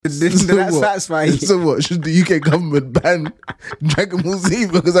Did that satisfy you? So what? Should the UK government ban Dragon Ball Z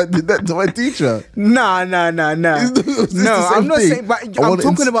because I did that to my teacher? No. No, I'm not thing? saying. But I'm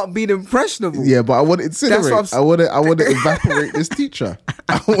talking about being impressionable. Yeah, but I want to incinerate. That's what I want to evaporate this teacher.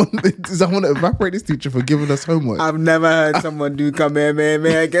 I want to evaporate this teacher for giving us homework. I've never heard someone do come here, man.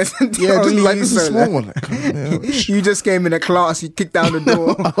 I guess. Yeah, just like this is a small one. Like, come here. You just came in a class. You kicked down the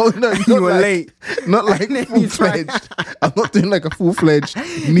door. Oh no, you were late. Not like full fledged. I'm not doing like a full fledged.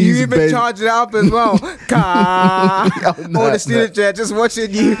 You even charged it up as well. All the students there just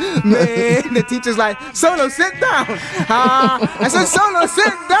watching you, man. The teacher's like, Solo, sit down. I said, Solo,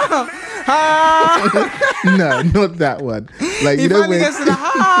 sit down. No, not that one. Like he finally gets to the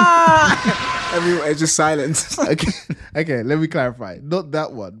everyone, it's just silence. Okay, let me clarify. Not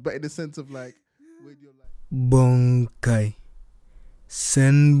that one, but in the sense of like when you're like Bonkai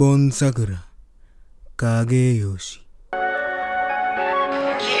Senbon Sakura Kageyoshi.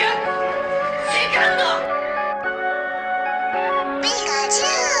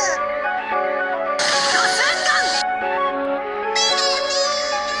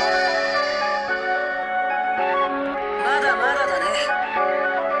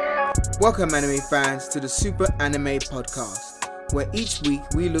 Welcome, anime fans, to the Super Anime Podcast, where each week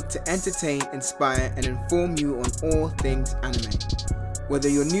we look to entertain, inspire, and inform you on all things anime. Whether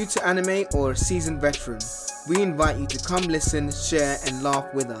you're new to anime or a seasoned veteran, we invite you to come listen, share, and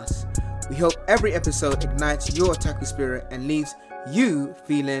laugh with us. We hope every episode ignites your otaku spirit and leaves you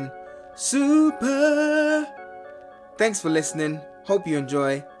feeling super. Thanks for listening. Hope you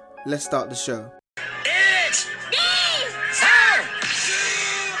enjoy. Let's start the show.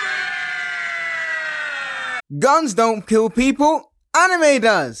 Guns don't kill people, anime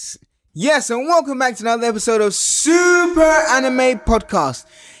does. Yes, and welcome back to another episode of Super Anime Podcast.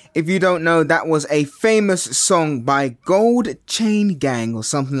 If you don't know, that was a famous song by Gold Chain Gang or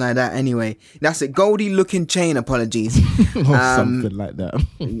something like that. Anyway, that's it. Goldie Looking Chain. Apologies. Something like that.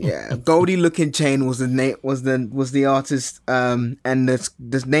 Yeah, Goldie Looking Chain was the name. Was the artist. And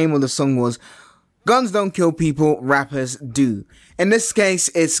the name of the song was Guns Don't Kill People, Rappers Do. In this case,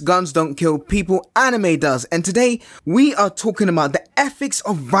 it's Guns Don't Kill People, Anime Does. And today, we are talking about the ethics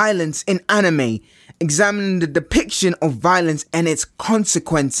of violence in anime, examining the depiction of violence and its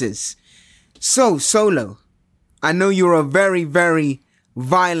consequences. So, Solo, I know you're a very, very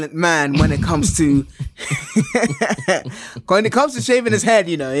violent man when it comes to shaving his head,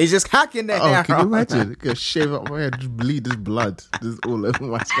 you know. He's just hacking the hair. Can you imagine? I shave up my head, just bleed this blood just all over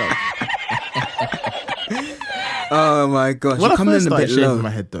my scalp. Oh my gosh! When I in first a started bit shaving low. my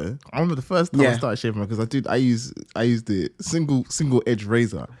head, though, I remember the first time I started shaving my head because I use the single edge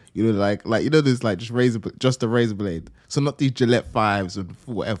razor. You know, like you know, there's like just a razor blade. So not these Gillette 5s and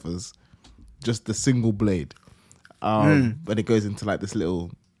whatevers, just the single blade. But it goes into like this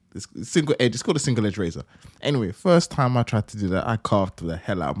single edge. It's called a single edge razor. Anyway, first time I tried to do that, I carved the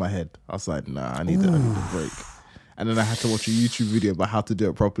hell out of my head. I was like, nah, I need a break. And then I had to watch a YouTube video about how to do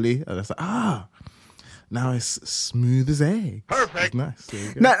it properly, and I was like, now it's smooth as egg. Perfect. Nice.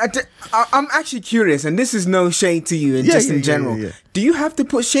 Now, I'm actually curious, and this is no shade to you, and in general. Yeah. Do you have to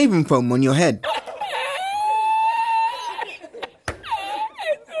put shaving foam on your head?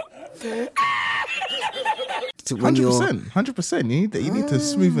 When 100%. You need to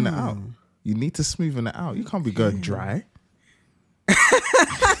smoothen it out. You need to smoothen it out. You can't be going dry.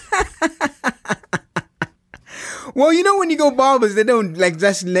 Well, you know, when you go barbers, they don't like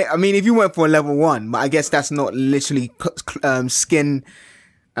just. I mean, if you went for a level 1, but I guess that's not literally skin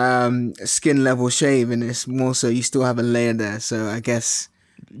level shave, and it's more so you still have a layer there. So I guess,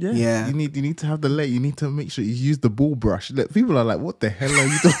 yeah. You need to have the layer. You need to make sure you use the ball brush. Look, people are like, "What the hell are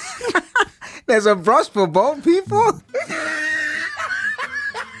you doing?" There's a brush for bald people.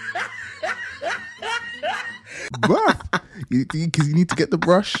 Bruh, because you need to get the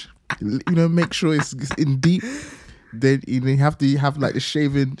brush. You know, make sure it's in deep. Then you have to have like the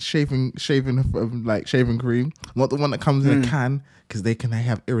shaving cream, not the one that comes in a can, because they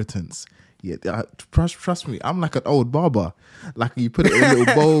have irritants. Yeah, trust me, I'm like an old barber. Like you put it in a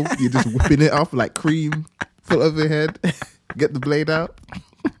little bowl, you're just whipping it up like cream, full over your head, get the blade out.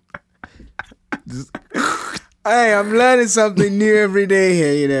 Hey, I'm learning something new every day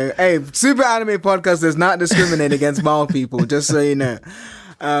here, you know. Hey, Super Anime Podcast does not discriminate against bald people, just so you know.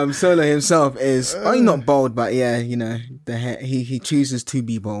 Solo himself is he's not bald, but yeah, you know, the hair, he chooses to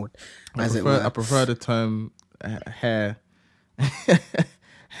be bald, as it were. I prefer the term hair.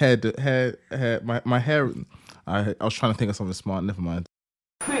 My hair. I was trying to think of something smart. Never mind.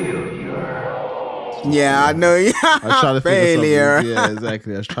 Yeah, I know. Yeah, I was trying to failure. Think of something. Yeah,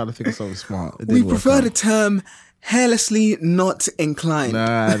 exactly. I was trying to think of something smart. We prefer the term hairlessly not inclined.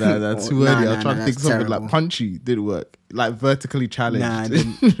 Nah, too early. I was trying to think something terrible. like punchy. Didn't work. Like vertically challenged. Nah, I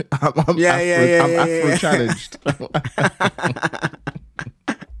didn't. I'm Afro challenged.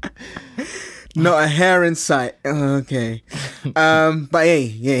 Not a hair in sight. Okay. But hey,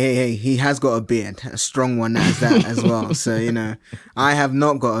 he has got a beard. A strong one as that as well. So, I have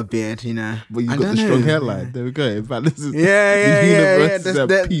not got a beard, But you've got the strong hairline. There we go. In fact, this is the universe is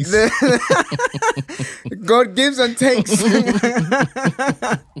at peace. God gives and takes.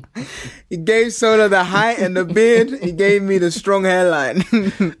 He gave Solo the height and the beard. He gave me the strong hairline.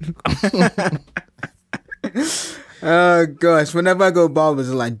 Oh gosh, whenever I go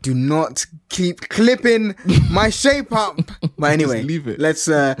barbers are like, do not keep clipping my shape up. But anyway, leave it. Let's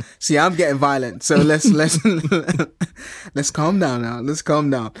see, I'm getting violent. So let's calm down now. Let's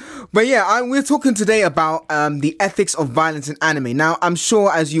calm down. But yeah, we're talking today about the ethics of violence in anime. Now, I'm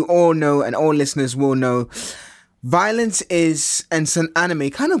sure as you all know and all listeners will know, violence and some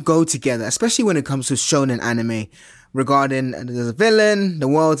anime kind of go together, especially when it comes to shonen anime regarding there's a villain, the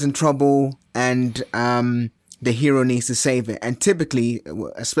world's in trouble, and the hero needs to save it. And typically,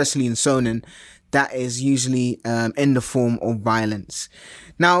 especially in shonen, that is usually in the form of violence.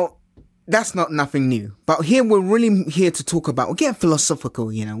 Now, that's not nothing new. But here, we're really here to talk about, we're getting philosophical,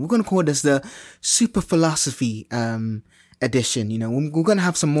 We're going to call this the super philosophy edition, We're going to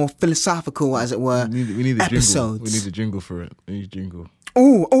have some more philosophical, as it were, we need episodes. Jingle. We need a jingle for it. We need a jingle.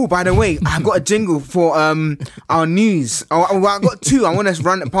 Oh, by the way, I've got a jingle for our news. Well, I got two. I want to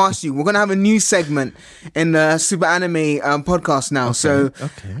run it past you. We're going to have a news segment in the Super Anime podcast now. So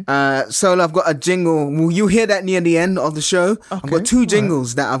I've got a jingle. Will you hear that near the end of the show? Okay. I've got two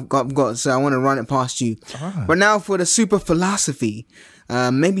jingles that I've got, so I want to run it past you. Right. But now for the super philosophy,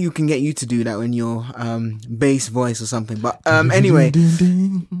 maybe you can get you to do that in your bass voice or something. But anyway...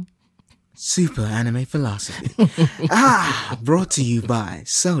 Super Anime Philosophy. Brought to you by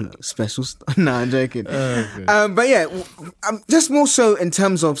Solo Special. No, I'm joking. Okay. But yeah, just more so in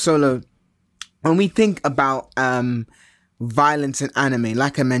terms of Solo, when we think about violence in anime,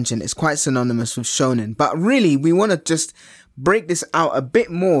 like I mentioned, it's quite synonymous with shonen. But really, we want to just break this out a bit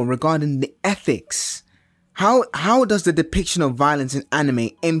more regarding the ethics. How does the depiction of violence in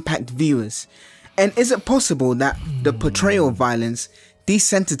anime impact viewers? And is it possible that the portrayal of violence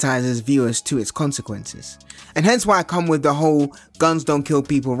desensitizes viewers to its consequences? And hence why I come with the whole guns don't kill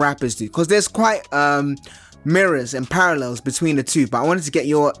people, rappers do, because there's quite mirrors and parallels between the two. But I wanted to get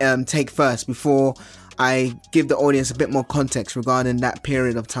your take first before I give the audience a bit more context regarding that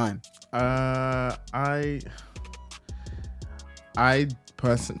period of time. I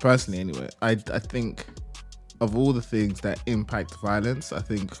personally anyway, I think of all the things that impact violence, I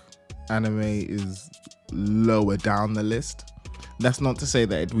think anime is lower down the list. That's not to say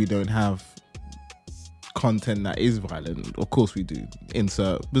that we don't have content that is violent. Of course we do.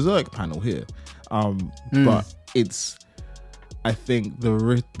 Insert Berserk panel here. But it's, I think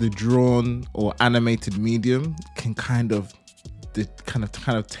the drawn or animated medium can kind of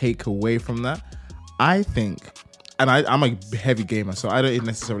take away from that. I think, and I'm a heavy gamer, so I don't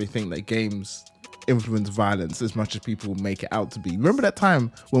necessarily think that games influence violence as much as people make it out to be. Remember that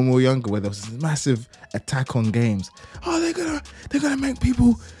time when we were younger where there was this massive attack on games? Oh, they're gonna make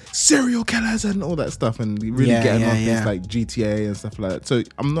people serial killers and all that stuff, and really getting on things like GTA and stuff like that. So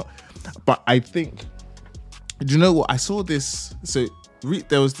I'm not, but I think, do you know what? I saw this. So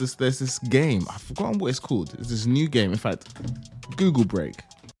there's this game. I've forgotten what it's called. It's this new game. In fact, Google break.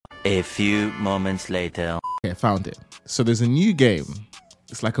 A few moments later. Okay, I found it. So there's a new game.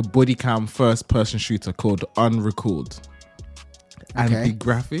 It's like a body cam first person shooter called Unrecalled. And the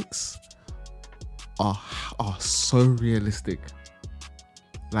graphics are so realistic.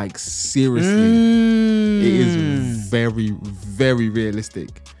 Like seriously. It is very, very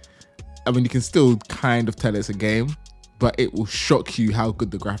realistic. I mean, you can still kind of tell it's a game, but it will shock you how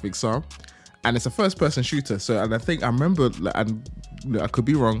good the graphics are. And it's a first person shooter. So, and I remember, and I could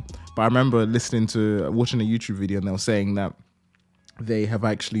be wrong, but I remember watching a YouTube video and they were saying that they have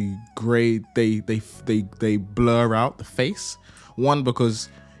actually they blur out the face. One, because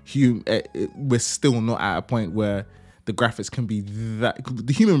we're still not at a point where the graphics can be that.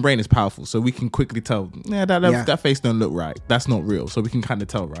 The human brain is powerful, so we can quickly tell, that face don't look right. That's not real. So we can kind of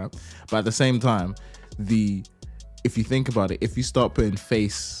tell, right? But at the same time, if you think about it, if you start putting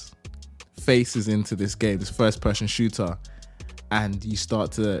faces into this game, this first person shooter, and it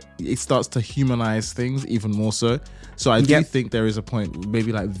starts to humanize things even more so. So I do think there is a point,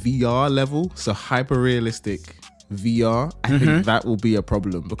 maybe like VR level, so hyper realistic VR. I think that will be a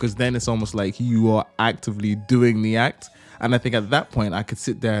problem, because then it's almost like you are actively doing the act. And I think at that point I could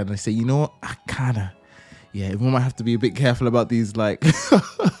sit there and I say, you know what, I kind of, yeah, we might have to be a bit careful about these like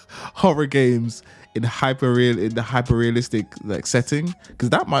horror games in the hyper realistic like setting, because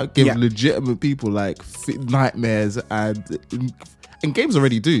that might give legitimate people like nightmares, and games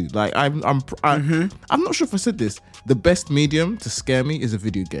already do. Like I'm not sure if I said this. The best medium to scare me is a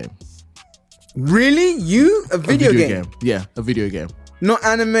video game. Really? A video game? Yeah, a video game. Not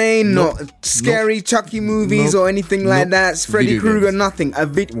anime, not scary Chucky movies or anything like that. Freddy Krueger, nothing.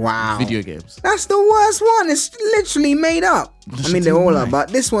 Wow. Video games. That's the worst one. It's literally made up. I mean, they all are, but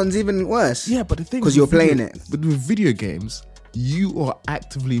this one's even worse. Yeah, but the thing is, because you're playing it. But with video games, you are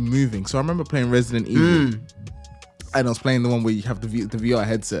actively moving. So I remember playing Resident Evil. And I was playing the one where you have the VR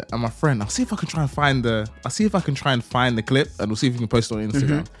headset. And my friend, I'll see if I can try and find the clip, and we'll see if we can post it on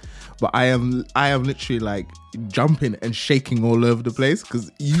Instagram. But I am literally like jumping and shaking all over the place,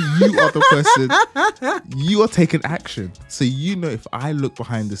 because you are the person, you are taking action. So you know, if I look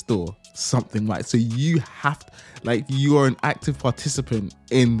behind this door, something like, so you have to, like, you are an active participant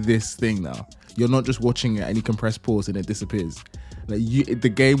in this thing now. You're not just watching it and you can press pause and it disappears. Like the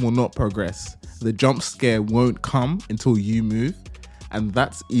game will not progress. The jump scare won't come until you move, and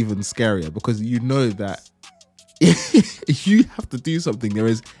that's even scarier, because you know that you have to do something. There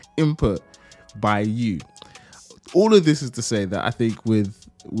is input by you. All of this is to say that I think with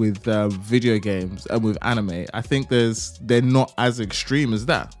video games and with anime, I think they're not as extreme as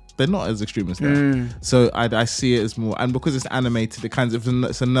that. They're not as extreme as that. So I see it as more, and because it's animated,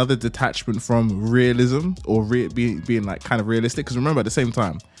 it's another detachment from realism, or being like kind of realistic. Because remember, at the same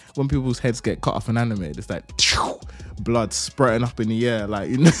time, when people's heads get cut off in anime, it's like blood sprouting up in the air, like,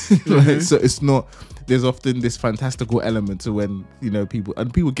 you know. Like, so it's not. There's often this fantastical element to when, you know,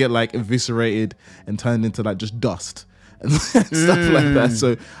 people get like eviscerated and turned into like just dust and stuff like that.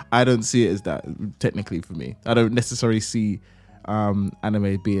 So I don't see it as that, technically, for me. I don't necessarily see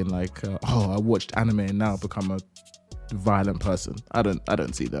anime being like, I watched anime and now become a violent person. I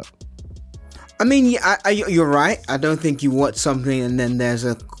don't see that. I mean, you're right. I don't think you watch something and then there's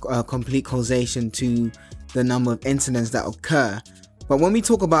a complete causation to the number of incidents that occur. But when we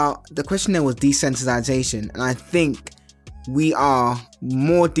talk about, the question there was desensitization, and I think we are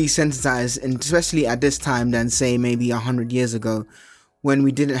more desensitized, and especially at this time, than say maybe 100 years ago, when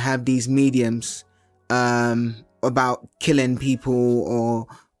we didn't have these mediums about killing people or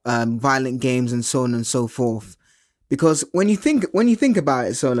violent games and so on and so forth. Because when you think about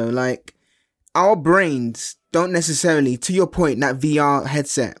it, Solo, like, our brains don't necessarily, to your point, that VR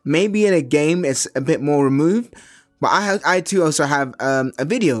headset, maybe in a game it's a bit more removed. But I too also have a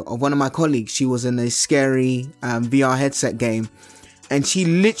video of one of my colleagues. She was in a scary VR headset game, and she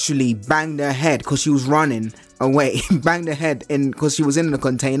literally banged her head because she was running away. Banged her head in because she was in a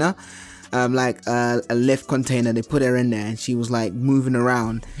container, like a lift container. They put her in there, and she was like moving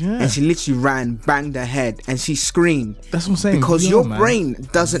around, and she literally ran, banged her head, and she screamed. That's what I'm saying. Because VR, your brain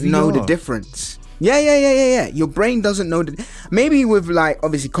doesn't know the difference. Yeah. Your brain doesn't know that. Maybe with like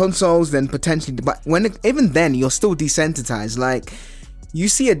obviously consoles, then potentially, but even then, you're still desensitized. Like, you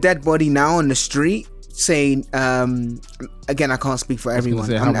see a dead body now on the street, saying, again, I can't speak for everyone.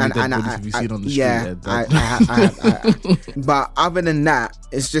 Say, how many dead bodies have you seen on the street? But other than that,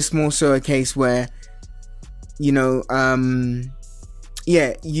 it's just more so a case where, you know,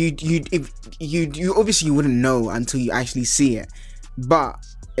 you obviously you wouldn't know until you actually see it, but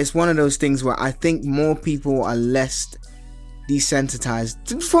it's one of those things where I think more people are less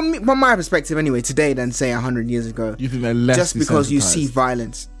desensitized, from my perspective anyway, today than say 100 years ago. You think they're less just because you see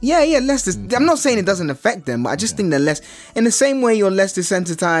violence? Yeah, less. I'm not saying it doesn't affect them, but I just think they're less. In the same way, you're less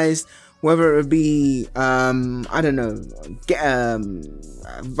desensitized, whether it be I don't know,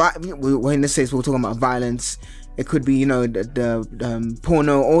 in this case we're talking about violence. It could be, you know, the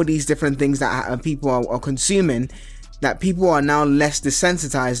porno, all these different things that people are consuming. That people are now less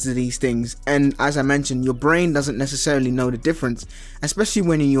desensitized to these things, and as I mentioned, your brain doesn't necessarily know the difference, especially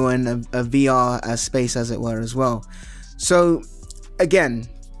when you're in a VR space, as it were, as well. So again,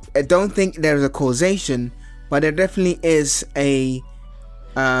 I don't think there's a causation, but there definitely is an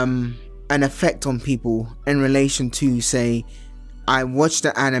effect on people in relation to, say, I watched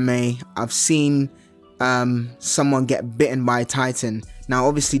the anime, I've seen someone get bitten by a titan. Now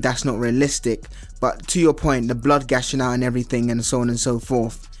obviously that's not realistic, but to your point, the blood gushing out and everything and so on and so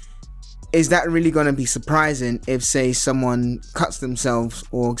forth, is that really going to be surprising if, say, someone cuts themselves,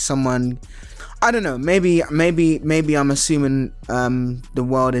 or someone, I don't know, maybe I'm assuming the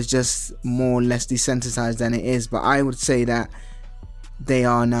world is just more or less desensitized than it is, but I would say that they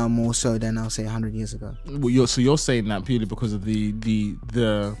are now more so than, I'll say, 100 years ago. Well, you're saying that purely because of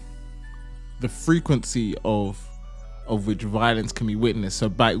the frequency of of which violence can be witnessed. So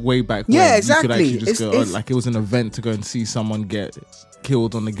way back when, Yeah, exactly. you could actually just go, It's- like it was an event to go and see someone get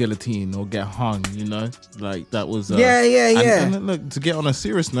killed on the guillotine or get hung, you know, like that was Yeah. and look, to get on a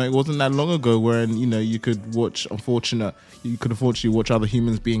serious note, it wasn't that long ago when, you know, you could unfortunately watch other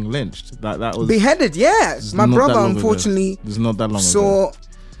humans being lynched. That was beheaded. Yeah, my not brother that long unfortunately ago. It's not that long ago. saw.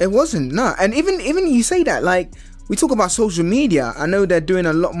 It wasn't, no. And even you say that, like, we talk about social media. I know they're doing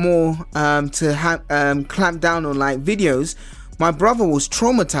a lot more to clamp down on like videos. My brother was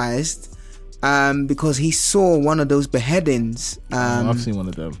traumatized because he saw one of those beheadings. I've seen one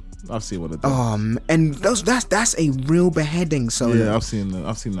of them. And that's a real beheading. So yeah, I've seen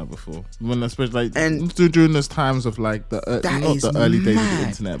that before. When especially like and during those times of like the not the early days of the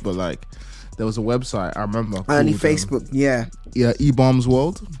internet, but like there was a website I remember early called, Facebook. Yeah, E-Bombs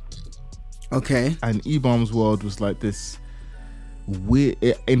World. Okay. And E-Bombs World was like this weird,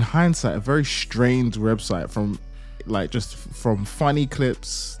 in hindsight, a very strange website from funny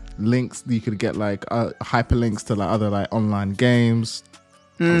clips, links you could get, like hyperlinks to like other like online games.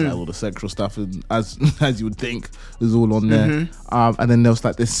 Like all the sexual stuff, and as you would think, was all on there. And then there was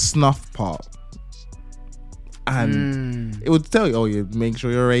like this snuff part, and it would tell you, oh, you make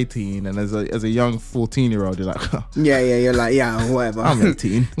sure you're 18. And as a young 14-year-old, you're like, you're like, yeah, whatever. I'm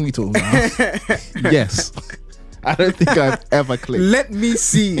 18. What are you talking about? Yes. I don't think I've ever clicked. Let me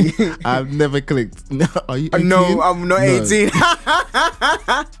see. I've never clicked. No, are you 18? No, I'm not 18.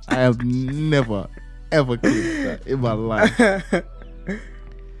 I have never ever clicked that in my life.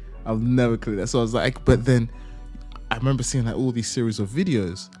 I've never clicked that. So I was like, but then I remember seeing like all these series of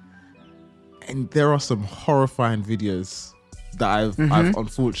videos, and there are some horrifying videos that I've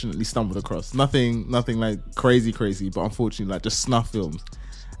unfortunately stumbled across. Nothing like crazy, but unfortunately like just snuff films.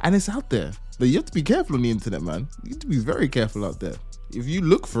 And it's out there. But you have to be careful on the internet, man. You have to be very careful out there. If you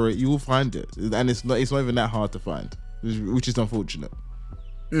look for it, you will find it. And it's not even that hard to find, which is unfortunate.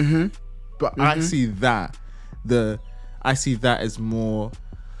 But I see that as more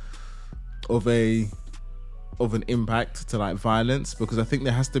of an impact to like violence, because I think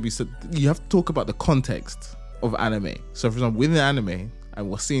there has to be you have to talk about the context of anime. So for example, within anime, and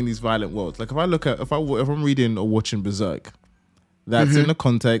we're seeing these violent worlds. Like if I'm reading or watching Berserk, that's in a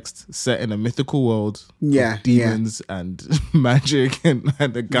context set in a mythical world of demons and magic and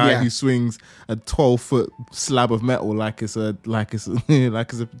a guy who swings a 12-foot slab of metal like it's a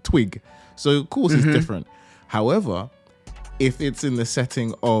twig. So of course it's different. However, if it's in the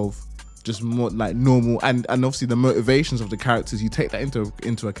setting of just more like normal and obviously the motivations of the characters, you take that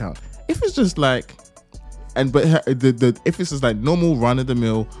into account. If it's just like if it's just like normal run of the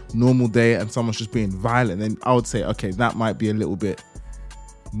mill, normal day, and someone's just being violent, then I would say, okay, that might be a little bit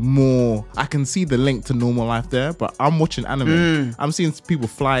more. I can see the link to normal life there, but I'm watching anime. I'm seeing people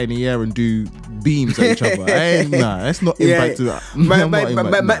fly in the air and do beams at each other. That's not impact to that.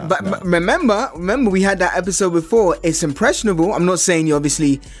 But remember, we had that episode before. It's impressionable. I'm not saying you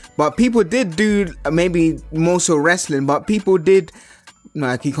obviously, but people did do maybe more so wrestling, but people did.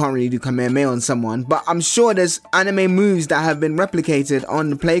 Like, you can't really do Kamehameha on someone, but I'm sure there's anime moves that have been replicated on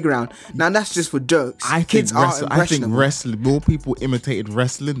the playground. Now that's just for jokes. I think wrestling, more people imitated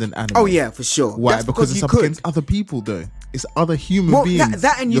wrestling than anime. Oh yeah, for sure. Why? That's because it's up against other people, though. It's other human beings.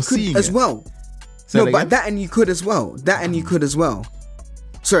 That and you could as well. No, but that and you could as well.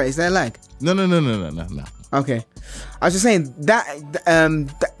 Sorry, is that a lag? No. Okay, I was just saying that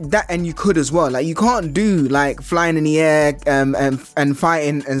and you could as well. Like, you can't do like flying in the air and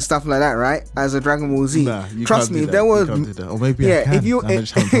fighting and stuff like that, right? As a Dragon Ball Z. Nah, you trust can't me, do if that. there was, you can't do that. Or maybe I can. if you, I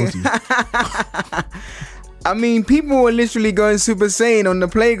just haven't told you. I mean, people were literally going Super Saiyan on the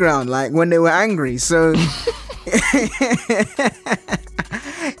playground, like when they were angry. So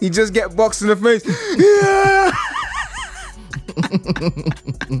you just get boxed in the face.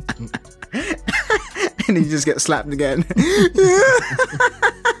 And you just get slapped again.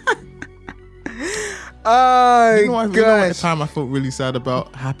 Oh, you know what the time I felt really sad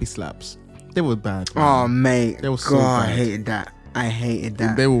about? Happy slaps. They were bad, man. Oh, mate. They were so bad. I hated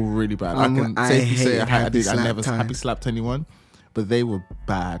that. They were really bad. I can safely say I never happy slapped anyone, but they were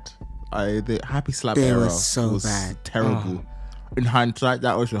bad. The happy slap era was bad. Terrible. In hindsight,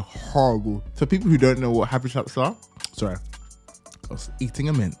 that was horrible. For people who don't know what happy slaps are, sorry, I was eating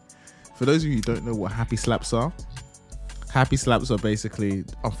a mint. For those of you who don't know what happy slaps are basically,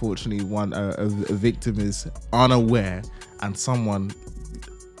 unfortunately, a victim is unaware and someone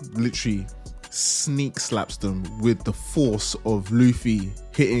literally sneak slaps them with the force of Luffy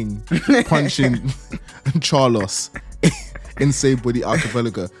punching Charlos in Body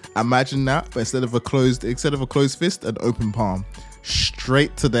Archipelago. Imagine that, but instead of a closed fist, an open palm,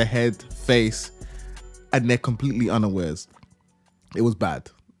 straight to the head, face, and they're completely unawares. It was bad.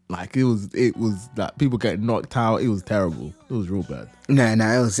 Like it was that people getting knocked out. It was terrible. It was real bad. No,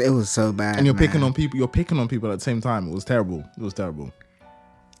 it was so bad. And you're picking on people. You're picking on people at the same time. It was terrible. It was terrible.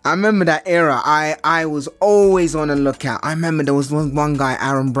 I remember that era. I was always on the lookout. I remember there was one guy,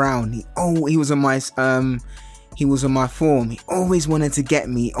 Aaron Brown. He was on my form. He always wanted to get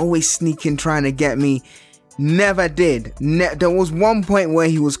me. Always sneaking, trying to get me. Never did. There was one point where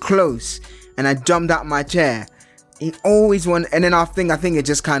he was close, and I jumped out my chair. He always wanted, and then I think it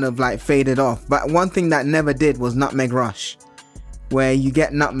just kind of like faded off. But one thing that never did was nutmeg rush, where you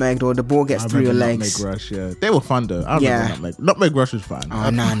get nutmegged or the ball gets through your legs. Nutmeg rush, yeah, they were fun though. I remember nutmeg rush was fun.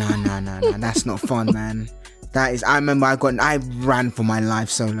 Oh no, that's not fun, man. That is. I remember I ran for my life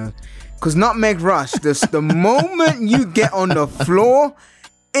solo, because nutmeg rush. The moment you get on the floor,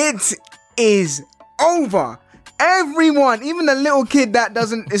 it is over. Everyone, even the little kid that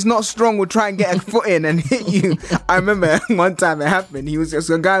is not strong, will try and get a foot in and hit you. I remember one time it happened.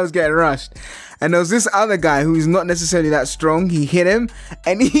 A guy was getting rushed, and there was this other guy who's not necessarily that strong. He hit him,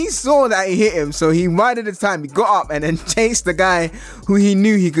 and he saw that he hit him, so he bided his time. He got up and then chased the guy who he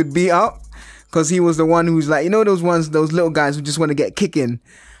knew he could beat up, because he was the one who's like, those little guys who just want to get kicking.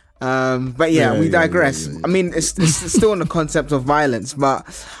 But we digress. I mean, it's still on the concept of violence, but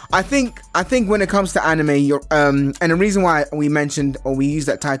I think when it comes to anime, and the reason why we mentioned or we use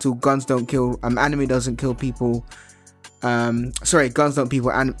that title, guns don't kill, anime doesn't kill people. Guns don't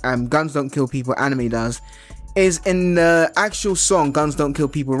kill people. Anime does. Is in the actual song, Guns Don't Kill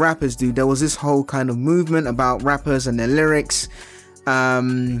People, Rappers Do. There was this whole kind of movement about rappers and their lyrics.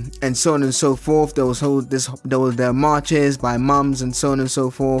 And so on and so forth. There was the marches by mums and so on and so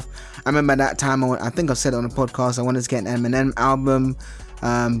forth. I remember that time. I think I've said it on the podcast. I wanted to get an Eminem album,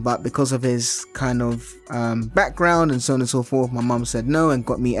 but because of his kind of background and so on and so forth, my mum said no and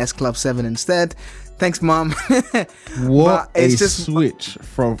got me S Club 7 instead. Thanks, mum. What a switch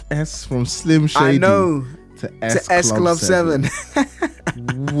from Slim Shady, I know, to S Club 7.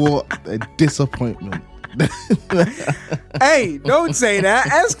 What a disappointment. Hey, don't say that.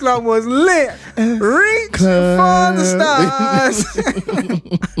 S Club was lit. Reach for the stars.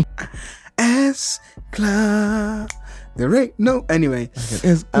 S Club. There ain't no. Anyway,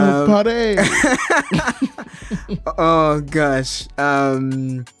 S Club party. Oh gosh.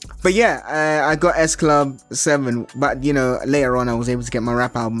 But yeah, I got S Club 7. But later on, I was able to get my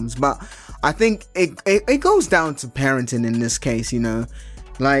rap albums. But I think it goes down to parenting in this case.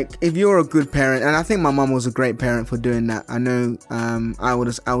 Like, if you're a good parent, and I think my mum was a great parent for doing that. I know I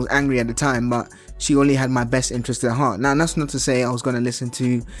was angry at the time, but she only had my best interest at heart. Now, that's not to say I was going to listen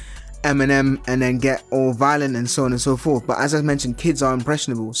to Eminem and then get all violent and so on and so forth. But as I mentioned, kids are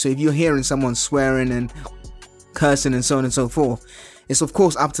impressionable. So if you're hearing someone swearing and cursing and so on and so forth, it's of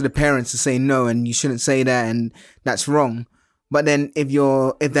course up to the parents to say no, and you shouldn't say that, and that's wrong. But then if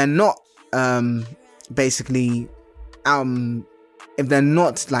they're not if they're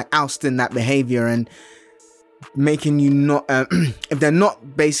not like ousting that behavior and making you not, if they're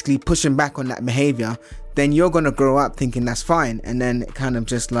not basically pushing back on that behavior, then you're going to grow up thinking that's fine. And then it kind of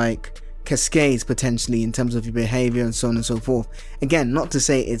just like cascades potentially in terms of your behavior and so on and so forth. Again, not to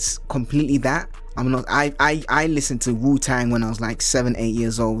say it's completely that. I listened to Wu-Tang when I was like 7-8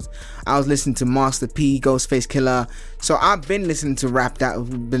 years old. I was listening to Master P, Ghostface Killer. So I've been listening to rap that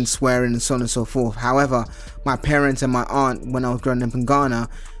have been swearing and so on and so forth. However, my parents and my aunt, when I was growing up in Ghana,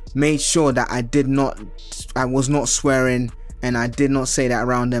 made sure that I was not swearing, and I did not say that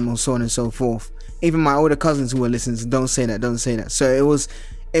around them and so on and so forth. Even my older cousins who were listening, don't say that. So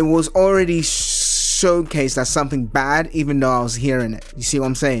it was already showcased as something bad, even though I was hearing it. You see what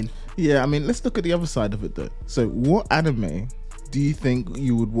I'm saying? Yeah, I mean, let's look at the other side of it though. So what anime do you think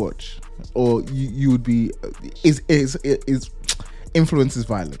you would watch, or you would be is influences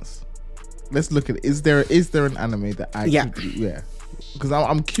violence? Let's look at it. Is there an anime that because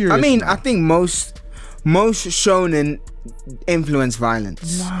I'm curious. I mean, now. I think most shonen influence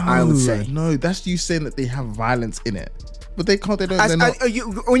violence. No, I would say no. That's you saying that they have violence in it, but they can't. They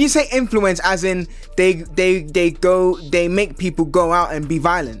don't. When you say influence, as in they make people go out and be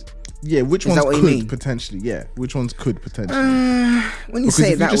violent. Yeah, which ones could potentially? Yeah, which ones could potentially? When you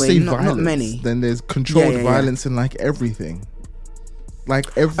say it that way, not many. Then there's controlled violence in like everything. Like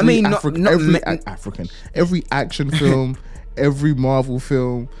every every action film, every Marvel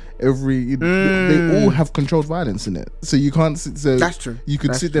film, they all have controlled violence in it. So you can't. So that's true. You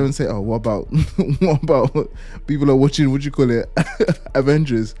could sit there and say, "Oh, what about people are watching? What you call it,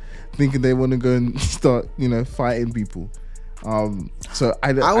 Avengers, thinking they want to go and start, fighting people." So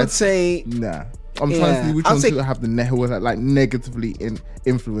I would say nah. trying to see which ones who have who will like negatively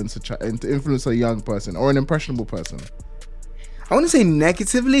influence a young person or an impressionable person. I wouldn't say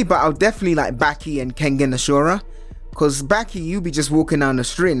negatively, but I'll definitely like Baki and Kengen Ashura. Because Baki, you be just walking down the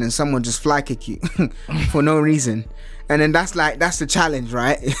street and someone just fly kick you for no reason. And then that's the challenge,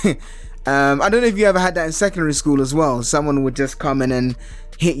 right? I don't know if you ever had that in secondary school as well. Someone would just come in and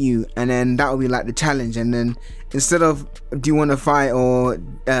hit you, and then that would be like the challenge. And then instead of do you want to fight or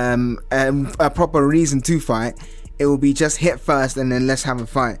a proper reason to fight, it will be just hit first and then let's have a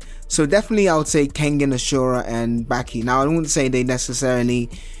fight. So definitely I would say Kengen Ashura and Baki. Now I wouldn't say they necessarily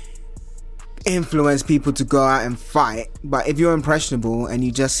influence people to go out and fight, but if you're impressionable and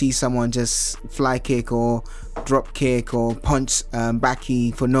you just see someone just fly kick or drop kick or punch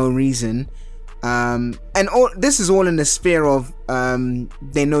Baki for no reason, and all this is all in the sphere of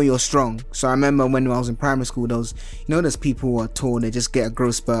they know you're strong. So I remember when I was in primary school, those people who are tall, they just get a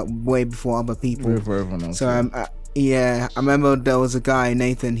growth spurt way before other people. So I remember there was a guy,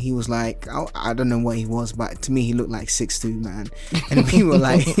 Nathan, he was like, I don't know what he was, but to me he looked like 6'2", man. And we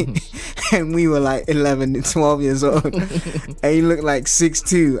were like 11 and 12 years old, and he looked like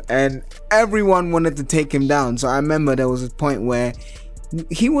 6'2", and everyone wanted to take him down. So I remember there was a point where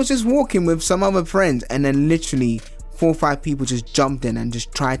he was just walking with some other friends, and then literally 4 or 5 people just jumped in and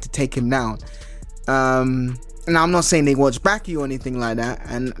just tried to take him down. And I'm not saying they watch Baki or anything like that,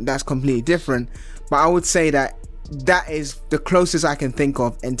 and that's completely different, but I would say that is the closest I can think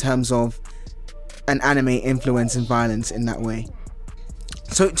of in terms of an anime influencing violence in that way.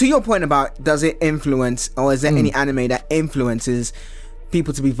 So to your point about does it influence, or is there any anime that influences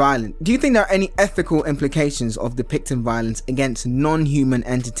people to be violent, do you think there are any ethical implications of depicting violence against non-human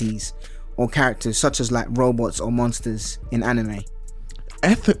entities or characters such as like robots or monsters in anime?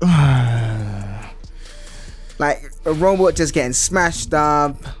 Like a robot just getting smashed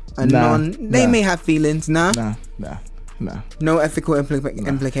up, they may have feelings. No ethical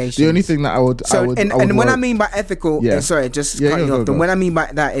implications. The only thing that I would when I mean by ethical, when I mean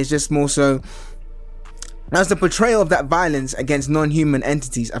by that is just more so, does the portrayal of that violence against non-human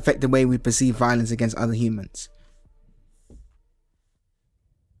entities affect the way we perceive violence against other humans?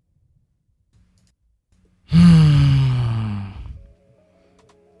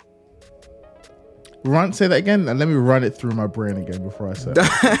 Say that again, and let me run it through my brain again before I say it.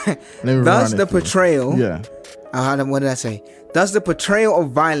 Does the portrayal... what did I say? Does the portrayal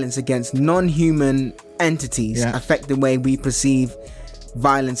of violence against non-human entities affect the way we perceive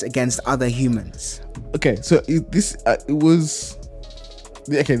violence against other humans? Okay, so this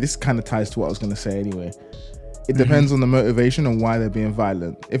kind of ties to what I was going to say anyway. It depends on the motivation and why they're being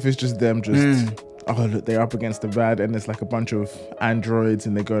violent. If it's just them oh look, they're up against the bad and there's like a bunch of androids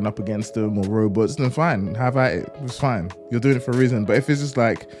and they're going up against them, or robots, then fine, have at it, it's fine, you're doing it for a reason. But if it's just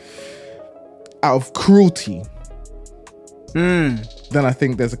like out of cruelty, then I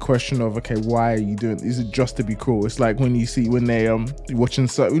think there's a question of, okay, why are you doing it? Is it just to be cruel? It's like when they watching,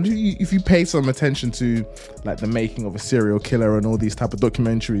 so if you pay some attention to like the making of a serial killer and all these type of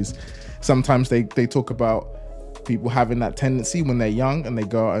documentaries, sometimes they talk about people having that tendency when they're young and they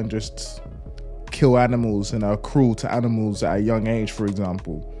go out and just kill animals and are cruel to animals at a young age, for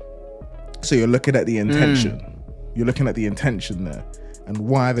example. So you're looking at the intention. You're looking at the intention there and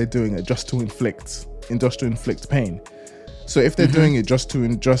why they're doing it, just to inflict pain. So if they're doing it just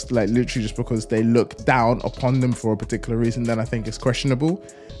literally just because they look down upon them for a particular reason, then I think it's questionable.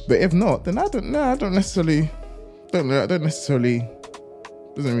 But if not, then doesn't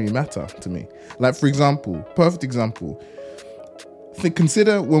really matter to me. Like, for example, perfect example,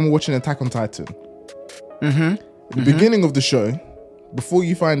 consider when we're watching Attack on Titan. The beginning of the show, before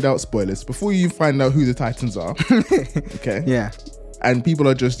you find out, spoilers, before you find out who the Titans are, okay? Yeah. And people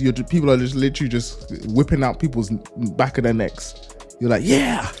are just literally just whipping out people's back of their necks. You're like,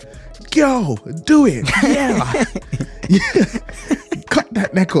 yeah, go, do it, yeah. Cut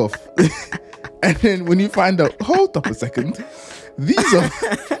that neck off. And then when you find out, hold up a second, these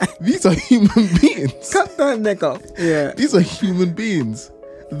are human beings. Cut that neck off. Yeah. These are human beings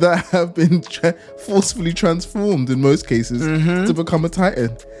that have been forcefully transformed in most cases to become a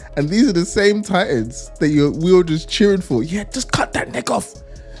Titan. And these are the same Titans that we were just cheering for. Yeah, just cut that neck off.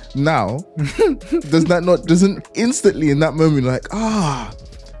 Now, doesn't instantly in that moment like, I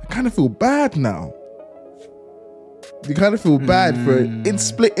kind of feel bad now. You kind of feel bad for in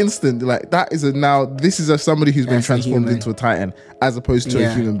split instant. Like this is somebody who's been transformed into a Titan as opposed to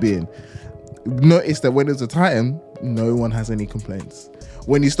a human being. Notice that when it's a Titan, no one has any complaints.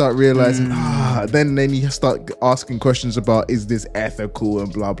 When you start realizing, then you start asking questions about, is this ethical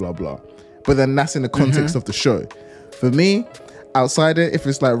and blah, blah, blah. But then that's in the context of the show. For me, outside it, if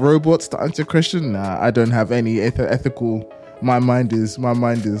it's like robots, to answer your question, nah, I don't have any ethical. My mind is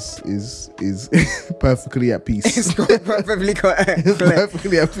perfectly at peace. It's perfectly correct. It's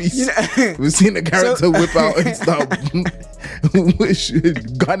perfectly at peace. We've seen a character whip out and start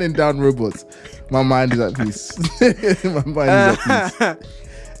gunning down robots. My mind is at peace. My mind is at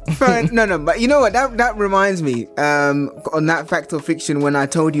peace. No, but you know what? That reminds me. On that fact or fiction, when I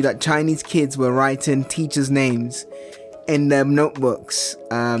told you that Chinese kids were writing teachers' names in their notebooks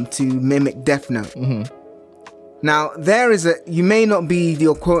to mimic Death Note. Mm-hmm. Now, you may not be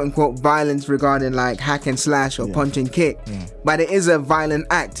your quote unquote violence regarding like hack and slash or punch and kick, but it is a violent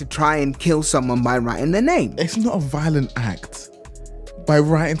act to try and kill someone by writing their name. It's not a violent act by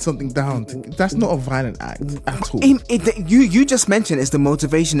writing something down. That's not a violent act at all. You just mentioned it's the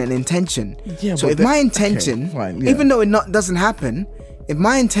motivation and intention. Yeah, so if my intention, even though it doesn't happen, if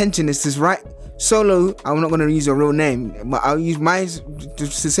my intention is to write Solo, I'm not going to use your real name, but I'll use mine to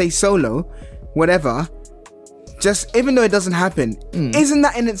say Solo, whatever. Just even though it doesn't happen, isn't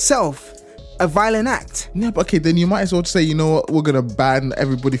that in itself a violent act? Yeah, but okay, then you might as well say, you know what, we're gonna ban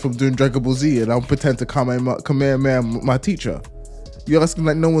everybody from doing Dragon Ball Z, and I'll pretend to come here, my teacher. You're asking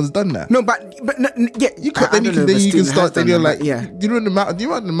like no one's done that. No, but yeah, you could. Then you can start. Then you're like, yeah. You know the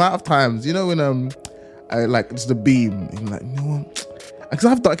amount of times. You know when like it's the beam. You're like, you know what? Because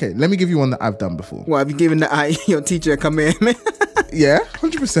I've done. Okay, let me give you one that I've done before. What have you given your teacher come here, man? Yeah,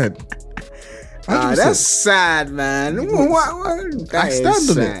 100%. That's sad, man. What? I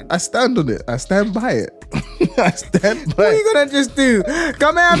stand on it. I stand by it. What are you gonna just do?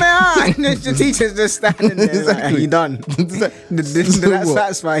 Come here, man. The teacher's just standing there. Exactly. Like, are you done? Did that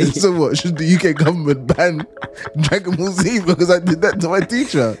satisfy you? So what? Should the UK government ban Dragon Ball Z because I did that to my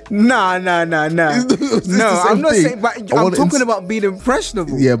teacher? No. I'm not saying. But I'm talking about being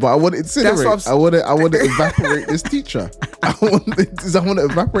impressionable. Yeah, but I want to incinerate. I want to evaporate this teacher. I want to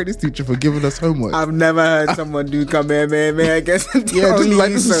evaporate this teacher for giving us homework. I've never heard someone do come here, man. I guess. Yeah, just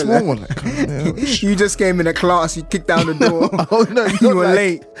like this is a small one. Like, you just came in a class, you kicked down the door. No, you were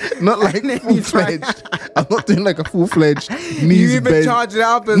late. Not like full-fledged. I'm not doing like a full-fledged knees You even bend. charged it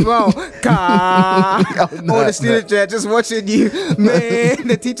up as well. All the students there just watching you. Man,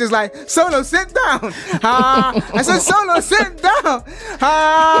 the teacher's like, Solo, sit down. I said, Solo, sit down.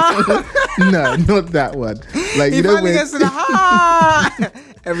 No, not that one. Like, he finally gets to the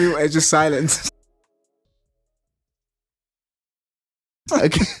everyone is just silence.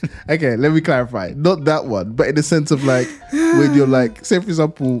 Okay, let me clarify. Not that one, but in the sense of like when you're like, say for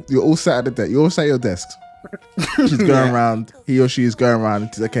example, you're all sat at the desk, you're all sat at your desks. She's going around, he or she is going around.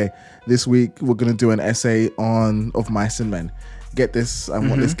 And she's okay, this week we're gonna do an essay of mice and men. Get this, I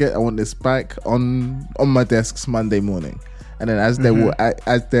want this back on my desks Monday morning. And then as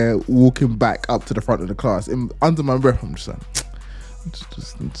they're walking back up to the front of the class, under my breath, I'm just like,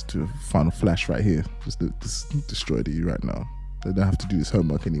 just do a final flash right here. Just destroy you right now. I don't have to do this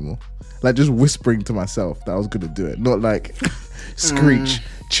homework anymore. Like just whispering to myself that I was gonna do it, not like screech.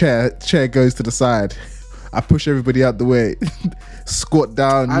 Chair goes to the side. I push everybody out the way. Squat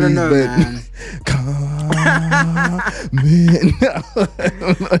down. I don't know, man.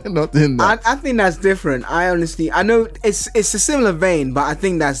 I'm not doing that. I think that's different. I know it's a similar vein, but I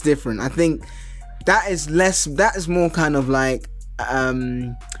think that's different. I think that is more kind of like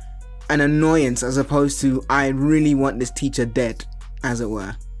an annoyance as opposed to I really want this teacher dead, as it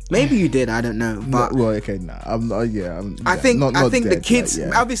were. Maybe you did, I don't know. But well, okay, no, I think not the kids,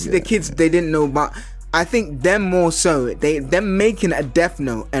 like, obviously the kids, they didn't know, but I think them more so. Them making a Death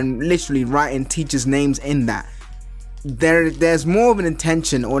Note and literally writing teachers' names in that. There's more of an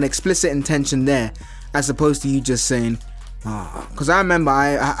intention or an explicit intention there, as opposed to you just saying, because I remember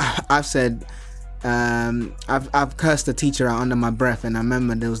I've said. I've cursed the teacher out under my breath, and I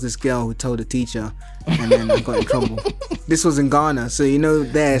remember there was this girl who told the teacher, and then I got in trouble. This was in Ghana, so you know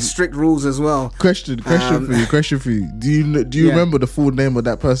there's strict rules as well. Question for you. Do you remember the full name of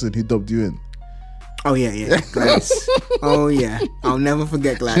that person who dubbed you in? Oh yeah, Gladys. Oh yeah, I'll never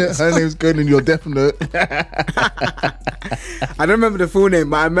forget Gladys. Her name's going in your Death Note. I don't remember the full name,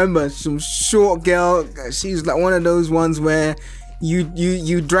 but I remember some short girl. She's like one of those ones where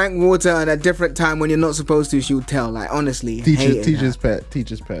you drank water at a different time when you're not supposed to. She would tell, like, honestly. Teacher's pet.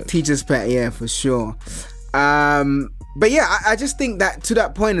 Yeah, for sure. But yeah, I just think that to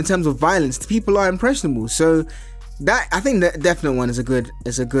that point in terms of violence, people are impressionable. So that I think that Death Note one is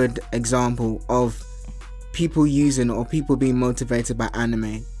a good example of people using or people being motivated by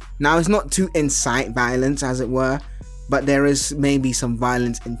anime. Now it's not to incite violence, as it were, but there is maybe some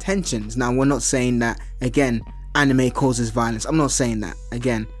violence intentions. Now we're not saying that again. Anime causes violence. I'm not saying that.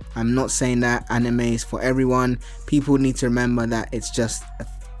 Again, I'm not saying that anime is for everyone. People need to remember that it's just a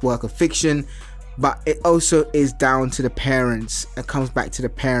work of fiction, but it also is down to the parents. It comes back to the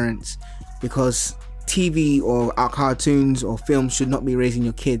parents, because TV or our cartoons or films should not be raising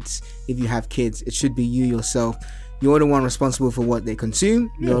your kids. If you have kids, it should be you yourself. You're the one responsible for what they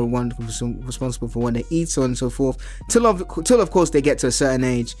consume. You're the one responsible for what they eat, so on and so forth. Till of course they get to a certain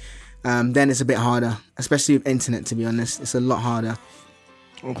age. Then it's a bit harder, especially with internet. To be honest, it's a lot harder.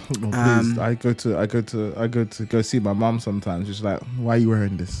 Oh, please. I go to go see my mom sometimes. She's like, "Why are you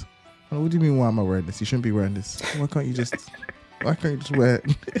wearing this?" What do you mean? Why am I wearing this? You shouldn't be wearing this. Why can't you just wear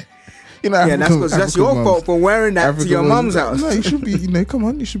it? You know, that's your fault for wearing that to your mom's house. No, you should be. Come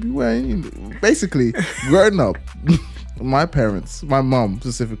on, you should be wearing. Basically, growing up, my parents, my mom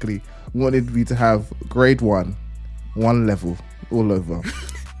specifically, wanted me to have grade one level all over.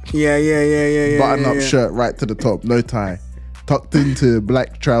 Yeah. Button up shirt right to the top, no tie, tucked into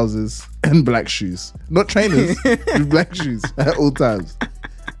black trousers and black shoes, not trainers, black shoes at all times.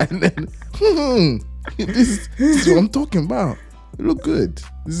 And then, this is what I'm talking about. You look good.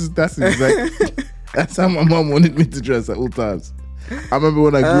 That's how my mom wanted me to dress at all times. I remember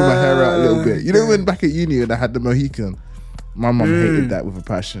when I grew my hair out a little bit. You know, when back at uni and I had the Mohican, my mom hated that with a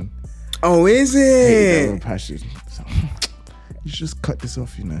passion. Oh, is it? Hated that with a passion. So, you should just cut this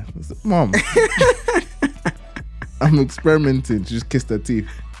off, you know. I was like, Mom, I'm experimenting. She just kissed her teeth.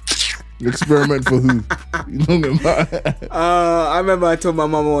 Experiment for who? You know what I'm about? I remember I told my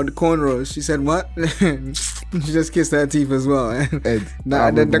mom on the cornrows. She said, "What?" She just kissed her teeth as well. Ed,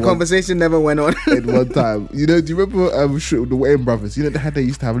 the conversation never went on. At one time, you know, do you remember the Wayne brothers? You know, they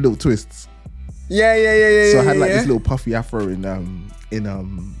used to have little twists. Yeah. So I had like this little puffy afro in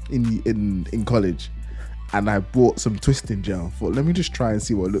college, and I bought some twisting gel. Thought, let me just try and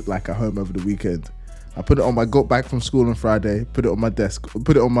see what it looked like at home over the weekend. I put it on. I got back from school on Friday. Put it on my desk.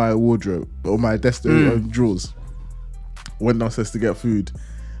 Put it on my wardrobe, on my desk drawers. Went downstairs to get food.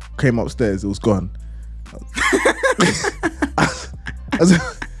 Came upstairs. It was gone.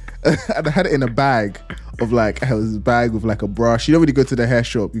 And I had it in a bag of like, it was a bag with like a brush. You know when you go to the hair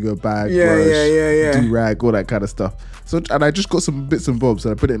shop, you go bag, brush, do rag, all that kind of stuff. So, and I just got some bits and bobs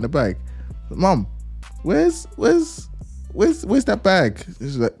and I put it in the bag. Mom, where's that bag?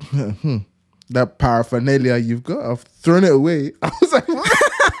 She's like, that paraphernalia you've got, I've thrown it away. I was like,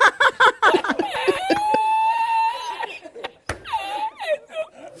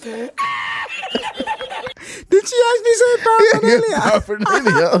 did she actually say paraphernalia? Yeah,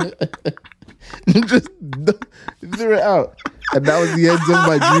 paraphernalia. Just threw it out. And that was the end of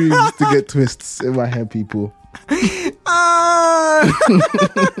my dreams to get twists in my hair, people.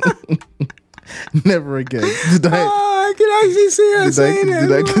 Never again. I can actually see her saying it.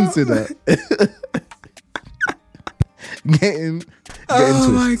 Did I consider getting twists?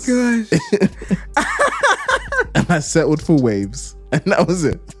 My gosh. And I settled for waves. And that was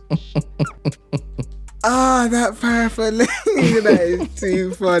it. That paraphernalia. That is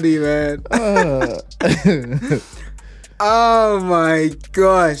too funny, man. Oh my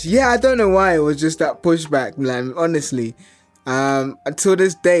gosh. Yeah, I don't know why it was just that pushback, man. Honestly. Until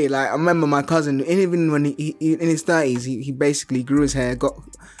this day, like I remember my cousin, even when he in his 30s, he basically grew his hair, got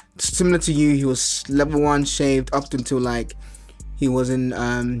similar to you. He was level 1 shaved up until like he was in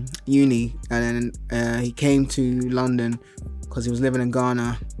uni, and then he came to London because he was living in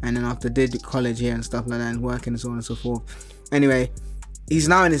Ghana, and then after did college here and stuff like that, and working and so on and so forth. Anyway, he's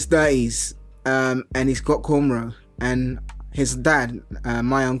now in his 30s, and he's got cornrow, and his dad,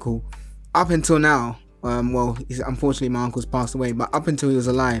 my uncle, up until now, unfortunately my uncle's passed away, but up until he was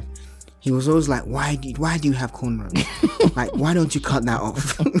alive, he was always like, why do you have cornrows? Like, why don't you cut that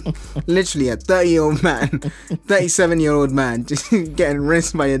off? Literally a 30-year-old man, 37-year-old man, just getting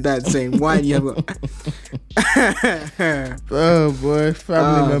rinsed by your dad saying, why do you have Oh boy,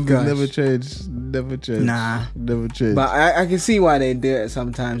 family members never change. Never change. Nah. Never change. But I can see why they do it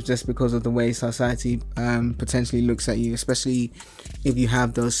sometimes, just because of the way society potentially looks at you, especially if you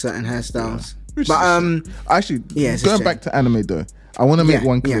have those certain hairstyles. Yeah. But actually, going back to anime though, I want to make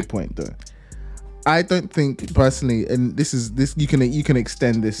one clear point though. I don't think personally, and this you can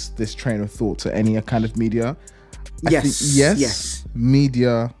extend this train of thought to any kind of media. Yes,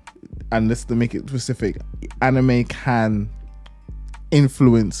 media, and let's make it specific. Anime can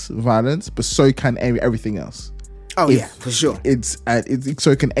influence violence, but so can everything else. Oh yeah, for sure. It's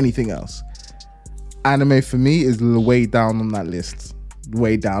so can anything else. Anime for me is way down on that list.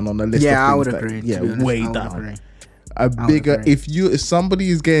 Way down on the list. Yeah, I would agree. Yeah, way down. If somebody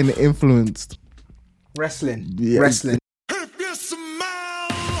is getting influenced. Wrestling. If you smell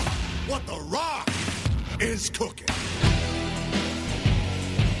what the Rock is cooking.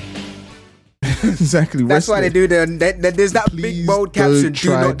 Exactly. That's why they do there's that Please big bold caption, do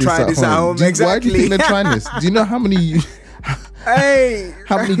not try this at home. Why do you think they're trying this? Do you know how many... Hey,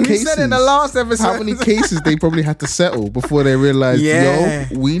 how many we cases? said in the last episode. How many cases they probably had to settle before they realized,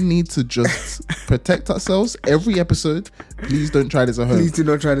 we need to just protect ourselves every episode. Please don't try this at home. Please do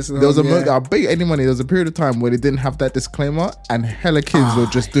not try this at home. There was I'll bet you any money, there was a period of time where they didn't have that disclaimer, and hella kids were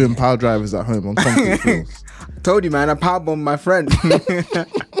just doing power drivers at home on concrete floors. Told you, man, I power bombed my friend.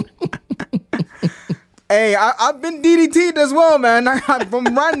 Hey, I've been DDT'd as well, man.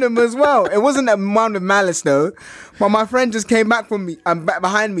 From random as well. It wasn't a man with malice though, but my friend just came back from me and back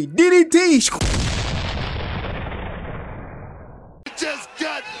behind me. DDT. Just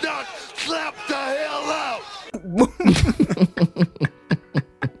got knocked. Slap the hell out.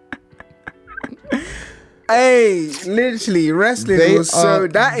 Hey, literally, wrestling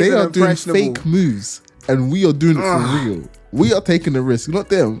that is doing impressionable. fake moves, and we are doing it for real. We are taking the risk, not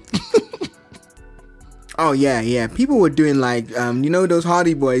them. Oh yeah. People were doing like those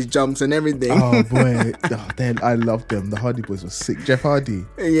Hardy Boys jumps and everything. Oh boy, I loved them. The Hardy Boys were sick. Jeff Hardy.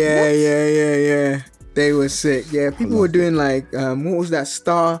 Yeah. They were sick. Yeah, people were doing like what was that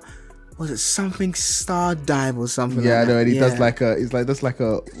star? Was it something star dive or something? Yeah, like I know. And he does like a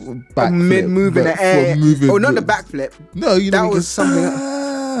backflip, mid move in the air. Oh, not the backflip. No, that was something.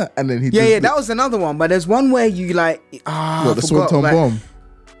 And then he that was another one. But there's one where you like the Swanton Bomb.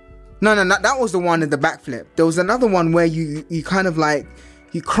 No, that was the one in the backflip. There was another one where you kind of like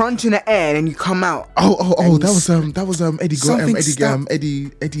you crunch in the air and you come out. That was Eddie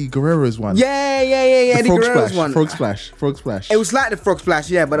Guerrero's one. Yeah. Eddie Guerrero's one. Frog splash. It was like the frog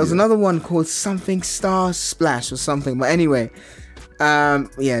splash, yeah, but there was another one called something star splash or something. But anyway,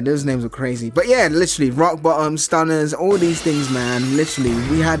 those names were crazy. But yeah, literally rock bottom, stunners, all these things, man. Literally,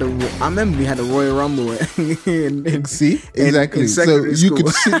 I remember we had a Royal Rumble. See, exactly. So you could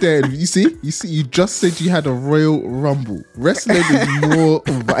sit there and you see, you just said you had a Royal Rumble. Wrestling is more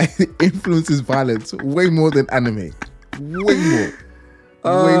influences violence way more than anime. Way more.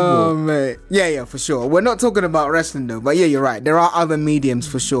 Oh, mate. Yeah, for sure. We're not talking about wrestling though, but yeah, you're right. There are other mediums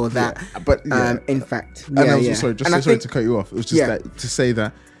for sure that, in fact, and I was sorry to cut you off. It was just that to say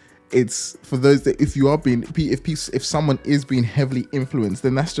that it's for those that if someone is being heavily influenced,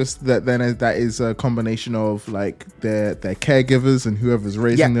 then that's just that. Then that is a combination of like their caregivers and whoever's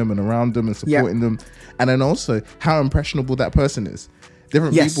raising them and around them and supporting them, and then also how impressionable that person is.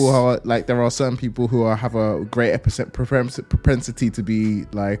 Different people are like, there are certain people who have a great propensity to be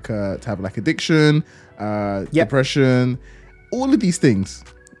like to have like addiction, depression, all of these things.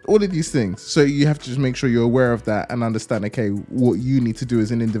 So you have to just make sure you're aware of that and understand, okay, what you need to do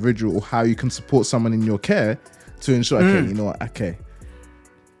as an individual or how you can support someone in your care to ensure, okay, you know what, okay,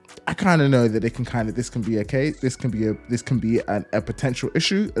 I kind of know that this can be okay. This can be a potential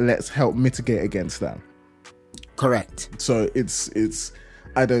issue. Let's help mitigate against that. Correct. So it's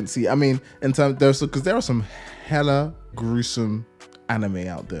I don't see. I mean, in terms because there are some hella gruesome anime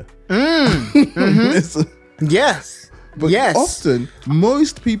out there. Yes. But often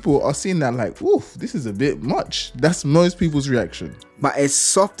most people are seeing that like, oof, this is a bit much. That's most people's reaction. But it's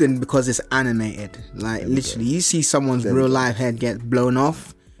softened because it's animated. Like literally, you see someone's real life head get blown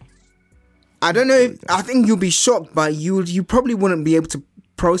off. I don't know. I think you'll be shocked, but you probably wouldn't be able to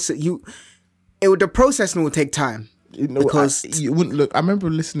process. The processing will take time. Because you wouldn't look. I remember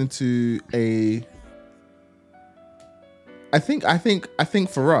listening to I think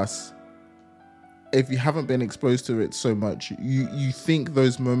for us, if you haven't been exposed to it so much, you think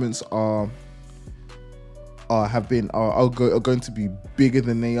those moments are going to be bigger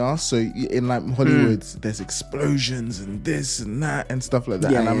than they are. So in like Hollywood, there's explosions and this and that and stuff like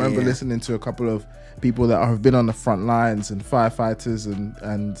that. I remember listening to a couple of people that have been on the front lines and firefighters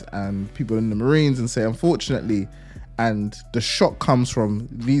and people in the Marines and say, unfortunately, and the shock comes from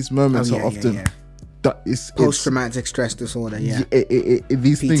these moments are often post-traumatic stress disorder. These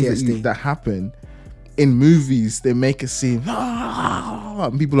PTSD. Things that happen in movies, they make it seem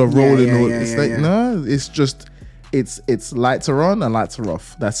and people are rolling. No, it's just it's lights are on and lights are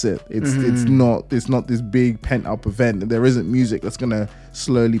off. That's it. It's not this big pent up event. There isn't music that's gonna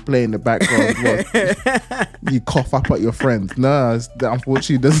slowly play in the background while you cough up at your friends. No,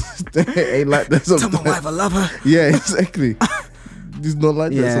 unfortunately, it ain't like that. Tell my wife I love her. Yeah, exactly. It's not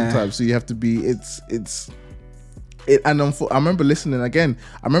like that sometimes. So you have to be. I remember listening again.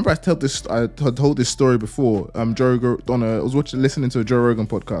 I remember I told this story before. I was listening to a Joe Rogan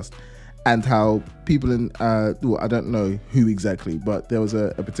podcast, and how people in I don't know who exactly, but there was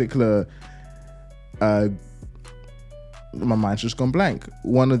a particular my mind's just gone blank.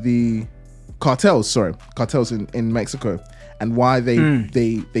 One of the cartels in Mexico, and why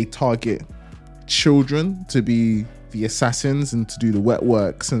they target children to be the assassins and to do the wet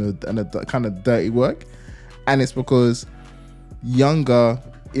works and the kind of dirty work. And it's because younger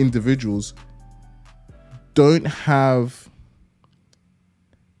individuals don't have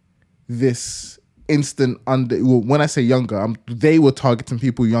this instant when I say younger, they were targeting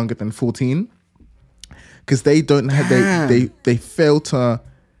people younger than 14 because they don't have they fail to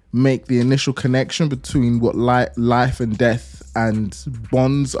make the initial connection between what life and death and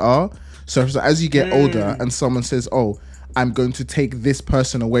bonds are. So as you get older and someone says, oh, I'm going to take this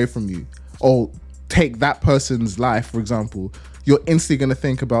person away from you, or take that person's life, for example, you're instantly going to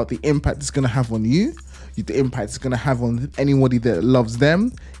think about the impact it's going to have on you, the impact it's going to have on anybody that loves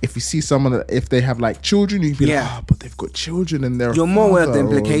them. If you see someone that, if they have like children, you can be like, oh, but they've got children and they're more aware of the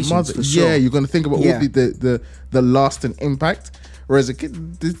implications, for sure. Yeah, you're going to think about all the lasting impact. Whereas a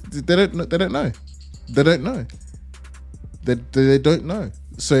kid, they don't know. They don't know.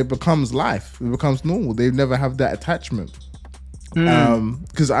 So it becomes life. It becomes normal. They never have that attachment.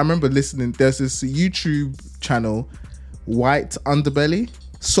 Because I remember listening. There's this YouTube channel, White Underbelly,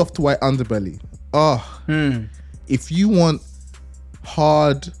 Soft White Underbelly. If you want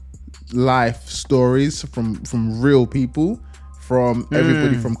hard life stories from real people, from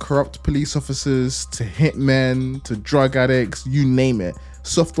everybody from corrupt police officers to hitmen to drug addicts, you name it,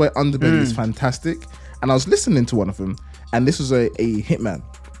 Soft White Underbelly is fantastic. And I was listening to one of them, and this was a hitman,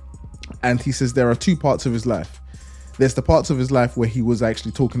 and he says there are two parts of his life. There's the parts of his life where he was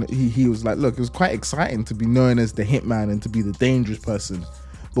actually talking, he was like, look, it was quite exciting to be known as the hitman and to be the dangerous person.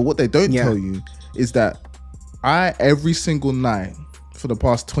 But what they don't tell you is that every single night for the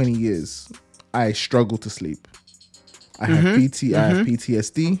past 20 years, I struggle to sleep. I have I have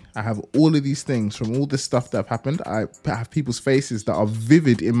PTSD. I have all of these things from all this stuff that have happened. I have people's faces that are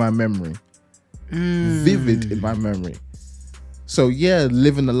vivid in my memory. Vivid in my memory. So yeah,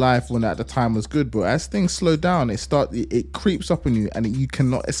 living the life when at the time was good, but as things slow down, it creeps up on you and you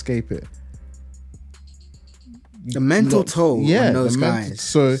cannot escape it. The mental toll on those guys.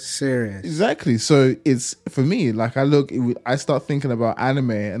 So serious. Exactly. So it's, for me, like I start thinking about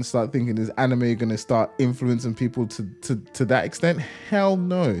anime and start thinking, is anime going to start influencing people to that extent? Hell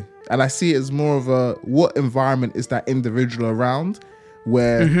no. And I see it as more of what environment is that individual around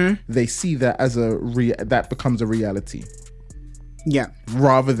where they see that as that becomes a reality. Yeah.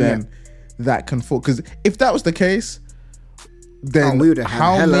 Rather than that can fall. Because if that was the case, then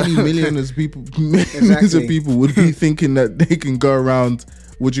how many millions of people would be thinking that they can go around,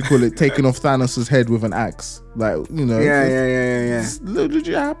 taking off Thanos' head with an axe? Like, you know. Yeah. It's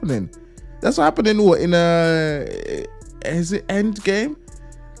legit happening. That's happening is it Endgame?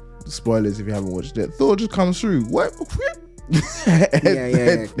 Spoilers if you haven't watched it. Thor just comes through. What?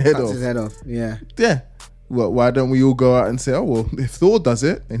 Head Cuts off. his head off. Yeah. Well, why don't we all go out and say, oh, well, if Thor does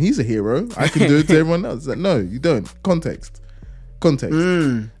it and he's a hero, I can do it to everyone else. Like, no, you don't. Context.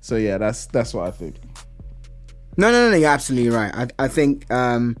 So yeah, that's what I think. No, you're absolutely right. I think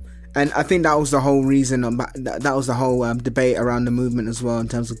and I think that was the whole reason, that was the whole debate around the movement as well, in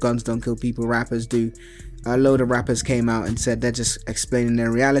terms of guns don't kill people, rappers do. A load of rappers came out and said they're just explaining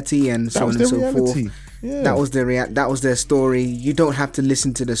their reality and so on and so forth. Yeah. That was their story. You don't have to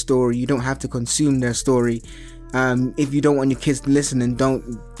listen to the story. You don't have to consume their story. If you don't want your kids to listen, then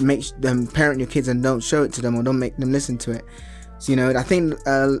don't make them parent your kids and don't show it to them, or don't make them listen to it. So, you know, I think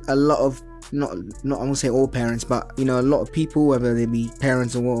a lot of, not I won't say all parents, but, you know, a lot of people, whether they be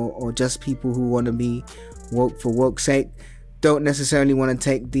parents or just people who want to be woke for woke's sake, don't necessarily want to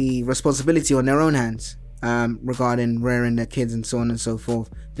take the responsibility on their own hands regarding rearing their kids and so on and so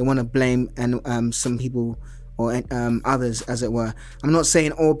forth. They want to blame some people or others, as it were. I'm not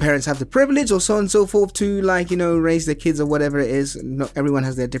saying all parents have the privilege or so on and so forth to, like, you know, raise their kids or whatever it is. Not everyone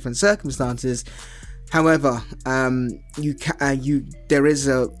has their different circumstances. However, there is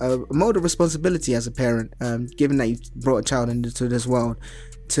a mode of responsibility as a parent, given that you've brought a child into this world,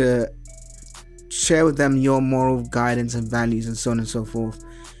 to share with them your moral guidance and values and so on and so forth.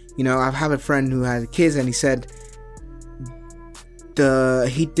 You know, I have a friend who has kids, and he said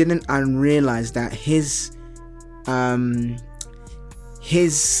he didn't realize that his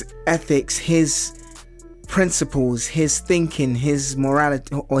ethics, his principles, his thinking, his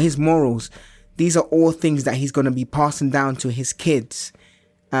morality or his morals, these are all things that he's going to be passing down to his kids.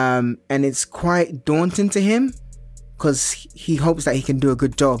 And it's quite daunting to him, because he hopes that he can do a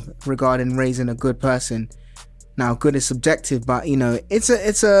good job regarding raising a good person. Now, good is subjective, but, you know, you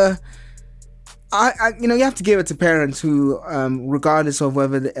have to give it to parents who, regardless of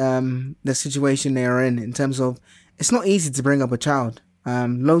whether the situation they are in terms of, it's not easy to bring up a child.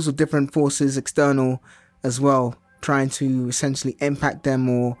 Loads of different forces, external as well, trying to essentially impact them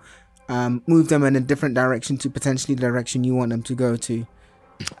or move them in a different direction to potentially the direction you want them to go to?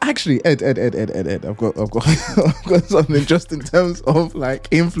 Actually, Ed, I've got I've got something just in terms of like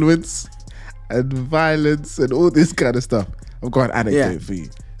influence and violence and all this kind of stuff. I've got an anecdote for you.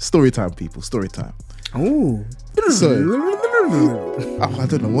 Story time, people. Story time. Oh. So, I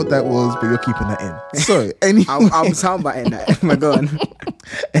don't know what that was, but you're keeping that in. So, anyway, I'm soundbiting that. Oh my God.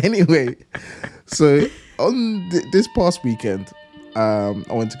 Anyway, so on this past weekend, I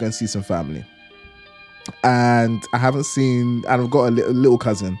went to go and see some family. And I haven't seen, and I've got a little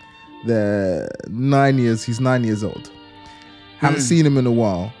cousin. He's 9 years old. Haven't seen him in a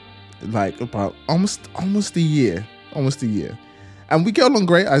while, like about almost a year. And we get along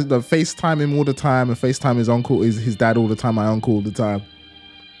great. I FaceTime him all the time, and FaceTime his dad all the time, my uncle all the time.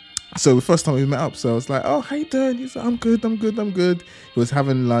 So the first time we met up, so I was like, "Oh, how you doing?" He's like, I'm good. He was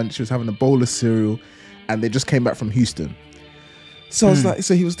having lunch. He was having a bowl of cereal, and they just came back from Houston. So I was like,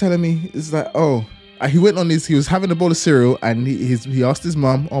 so he was telling me, it's like, oh. He was having a bowl of cereal, and he asked his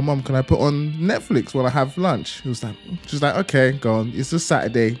mum, "Oh, mum, can I put on Netflix while I have lunch?" She's like, "Okay, go on. It's just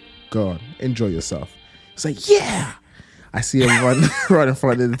Saturday. Go on, enjoy yourself." He's like, "Yeah." I see him run in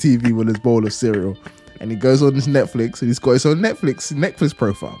front of the TV with his bowl of cereal, and he goes on his Netflix, and he's got his own Netflix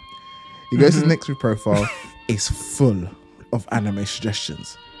profile. He goes to his Netflix profile. It's full of anime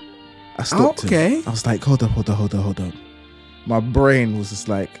suggestions. I stopped him. I was like, hold up. My brain was just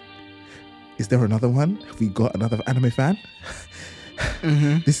like, is there another one? Have we got another anime fan?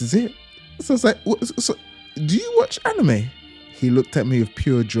 This is it. So I was like, so, do you watch anime? He looked at me with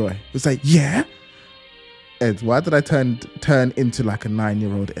pure joy. He was like, yeah. Ed, why did I turn into like a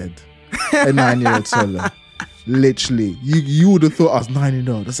 9-year-old Ed? A 9-year-old Solo. Literally. You would have thought I was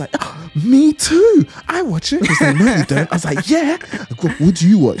 9-year-old. I was like, oh, me too. I watch it. He was like, no, you don't. I was like, yeah. I go, what do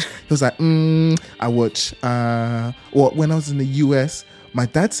you watch? He was like, I watch, when I was in the US, my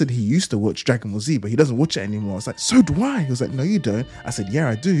dad said he used to watch Dragon Ball Z, but he doesn't watch it anymore. I was like, so do I. He was like, no, you don't. I said, yeah,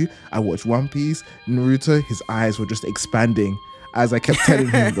 I do. I watch One Piece, Naruto. His eyes were just expanding as I kept telling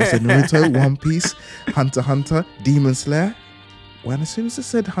him. I said, Naruto, One Piece, Hunter x Hunter, Demon Slayer. When as soon as I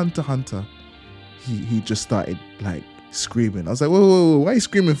said Hunter x Hunter, he just started like screaming. I was like, whoa, why are you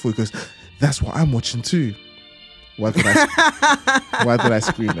screaming for? Because that's what I'm watching too. Why did I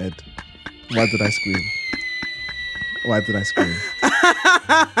scream, Ed? Why did I scream? Why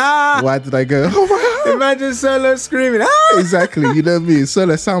did I go, oh my God? Imagine Solo screaming. Ah! Exactly, you know what I mean?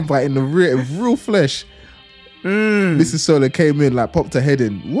 Solo soundbite in the real flesh. Mrs. Solo came in, like popped her head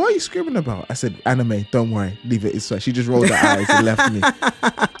in. What are you screaming about? I said, anime, don't worry, leave it. It's fine. She just rolled her eyes and left me.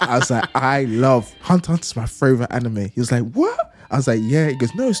 I was like, I love Hunter x Hunter's my favorite anime. He was like, what? I was like, yeah. He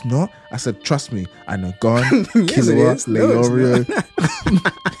goes, no, it's not. I said, trust me, I know Gon, Killua, Leorio.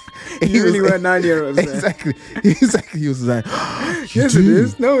 He really were 9-year-olds. Exactly. He was like, yes, it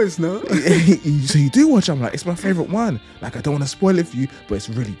is. No, it's not. So you do watch? I'm like, it's my favorite one. Like, I don't want to spoil it for you, but it's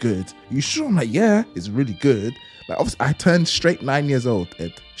really good. You sure? I'm like, yeah, it's really good. Like, obviously, I turned straight 9 years old,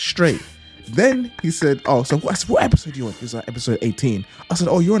 Ed. Straight. Then he said, oh, so what episode do you want? He was like, episode 18. I said,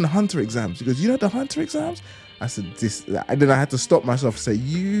 oh, you're on the Hunter exams. He goes, you know the Hunter exams? I said, this. And then I had to stop myself and say,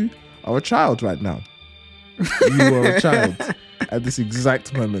 you are a child right now. You are a child at this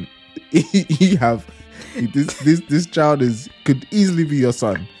exact moment. You have this child could easily be your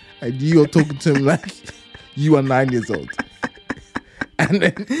son, and you're talking to him like you are 9 years old. And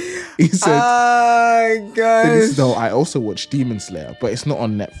then he said, guys. No, I also watch Demon Slayer, but it's not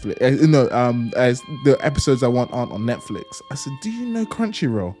on Netflix. As the episodes I want aren't on Netflix. I said, do you know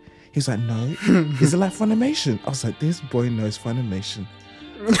Crunchyroll? He's like, no. Is it like Funimation? I was like, this boy knows Funimation.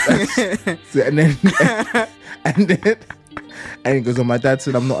 And he goes, oh, my dad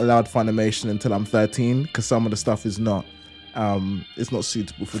said I'm not allowed Funimation until I'm 13 because some of the stuff is not it's not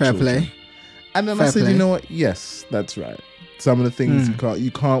suitable for Fair children. play. And then I said, you know what? Yes, that's right. Some of the things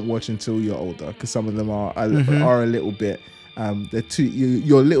you can't watch until you're older because some of them are a little bit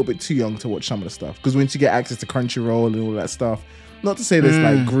you're a little bit too young to watch some of the stuff, because once you get access to Crunchyroll and all that stuff, not to say there's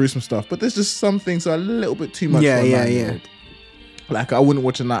like gruesome stuff, but there's just some things that are a little bit too much for a 9-year-old. Like, I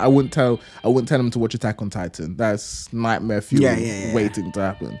wouldn't tell him to watch Attack on Titan. That's nightmare fuel waiting to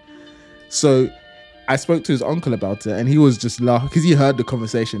happen. So I spoke to his uncle about it, and he was just laughing because he heard the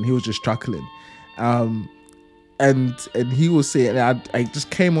conversation. He was just chuckling, and he was saying, it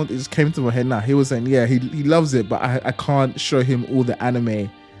just came into my head now. He was saying, yeah, he loves it, but I can't show him all the anime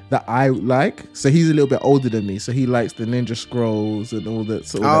that I like. So he's a little bit older than me. So he likes the Ninja Scrolls and all that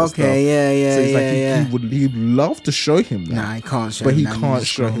sort of stuff. Yeah. So it's he'd love to show him that. Nah, he can't show but him he that. can't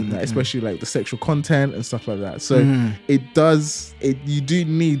show him that, especially like the sexual content and stuff like that. So you do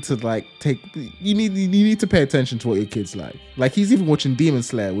need to like you need to pay attention to what your kids like. Like he's even watching Demon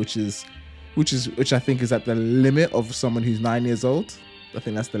Slayer, which I think is at the limit of someone who's 9 years old. I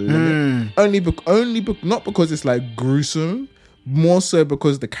think that's the limit. Not because it's like gruesome, more so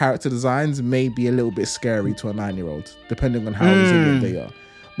because the character designs may be a little bit scary to a 9-year-old, depending on how resilient they are.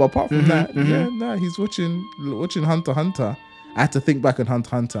 But apart from that, he's watching Hunter x Hunter. I had to think back on Hunter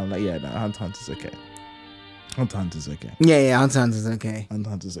x Hunter. I'm like, Hunter x Hunter's okay. Hunter x Hunter's okay. Yeah, Hunter x Hunter's okay. Hunter x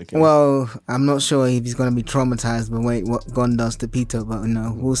Hunter's okay. Well, I'm not sure if he's gonna be traumatized by what Gon does to Peter, but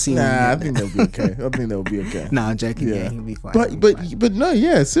no, we'll see. Nah, I think they'll be okay. Nah, I'm joking. Yeah, he'll be fine. But no,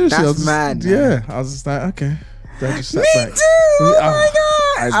 yeah, seriously, that's mad. Yeah, I was just like, okay. I just sat back. Too. Oh my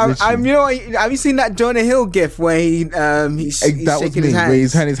god! I'm you know, have you seen that Jonah Hill gif where he's that was shaking me, his hands? where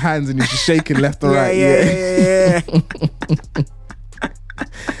he's had his hands and he's just shaking left and right. Yeah.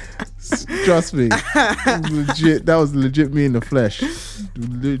 Trust me, that was legit me in the flesh.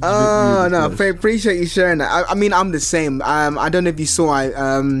 Appreciate you sharing that. I mean, I'm the same. I don't know if you saw.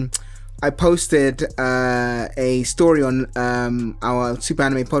 I posted a story on our Super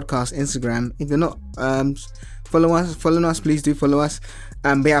Anime Podcast Instagram. If you're not following us, please do follow us.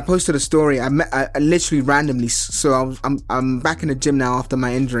 But yeah, I posted a story. I literally randomly. So I'm back in the gym now after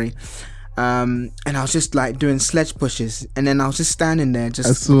my injury. And I was just like doing sledge pushes, and then I was just standing there, just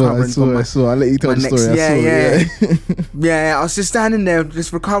I saw. I'll let you tell the story. Yeah. I was just standing there,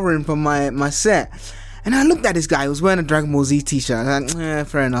 just recovering from my set, and I looked at this guy who was wearing a Dragon Ball Z t-shirt. I was like,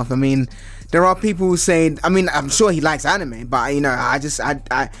 fair enough. I mean, there are people who say, I mean, I'm sure he likes anime, but you know, I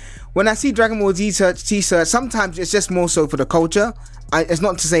when I see Dragon Ball Z t-shirt, sometimes it's just more so for the culture. It's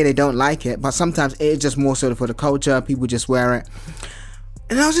not to say they don't like it, but sometimes it's just more so for the culture. People just wear it.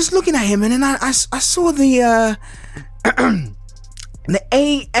 And I was just looking at him, and then I saw the the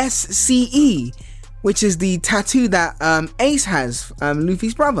ASCE, which is the tattoo that Ace has,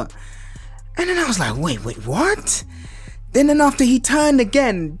 Luffy's brother. And then I was like, wait, what? Then after he turned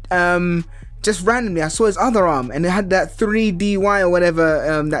again, just randomly, I saw his other arm, and it had that 3DY or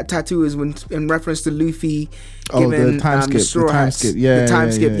whatever that tattoo is in reference to Luffy giving the time skip. Yeah, the time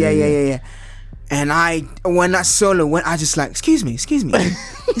skip. Yeah. And when that solo went, I just like, excuse me. Is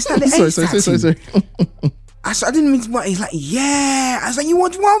that the Ace tattoo? Sorry. I didn't mean to, what? He's like, yeah. I was like, you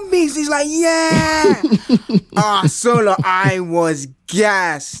watch One Piece? He's like, yeah. Solo, I was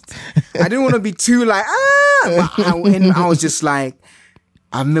gassed. I didn't want to be too like, but I was just like,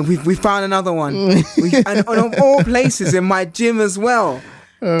 I mean, we found another one. And of all places, in my gym as well.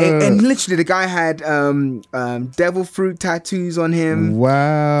 And literally the guy had devil fruit tattoos on him.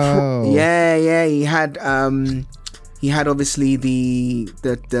 Wow. Yeah. He had obviously the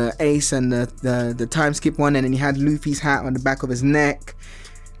Ace and the time skip one, and then he had Luffy's hat on the back of his neck.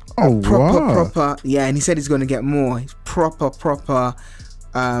 Proper. Yeah, and he said he's gonna get more. He's proper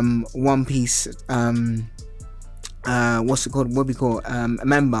One Piece what's it called? What we call a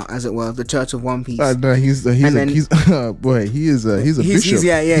member, as it were, of the Church of One Piece. No, he's a bishop. He's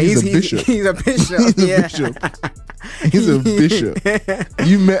a bishop. He's a bishop. Yeah. He's a bishop.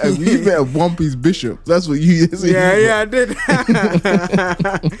 You met a One Piece bishop. That's what you. I did.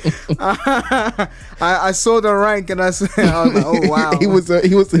 I saw the rank and I was like, oh wow. He was a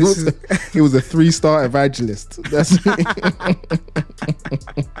 3-star evangelist. That's.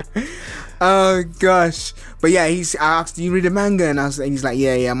 Oh gosh. But yeah, I asked, do you read the manga? And he's like,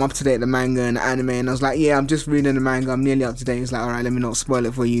 yeah, I'm up to date with the manga and the anime. And I was like, yeah, I'm just reading the manga, I'm nearly up to date. He's like, all right, let me not spoil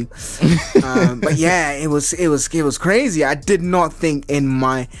it for you. But yeah, it was crazy. I did not think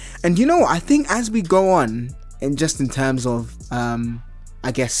and you know, I think as we go on, and just in terms of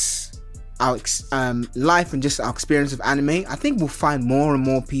I guess our life and just our experience of anime, I think we'll find more and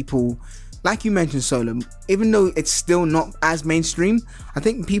more people, like you mentioned, Solo, even though it's still not as mainstream, I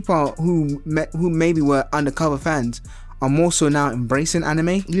think people who maybe were undercover fans are more so now embracing anime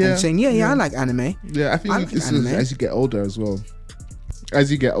and saying, I like anime. Yeah, I think this is as you get older as well.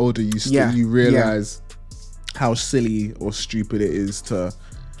 As you get older, you realize how silly or stupid it is to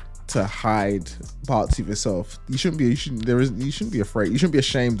hide parts of yourself. You shouldn't be afraid. You shouldn't be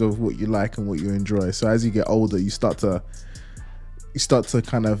ashamed of what you like and what you enjoy. So as you get older, you start to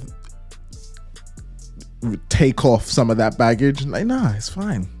kind of take off some of that baggage. Like, nah, it's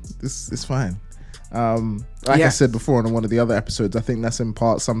fine. It's fine. I said before on one of the other episodes, I think that's in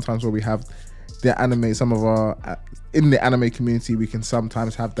part sometimes where we have the anime. Some of our in the anime community, we can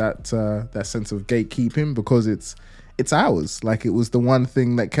sometimes have that sense of gatekeeping because it's it's ours. Like, it was the one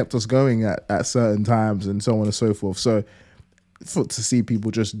thing that kept us going at certain times and so on and so forth. So to see people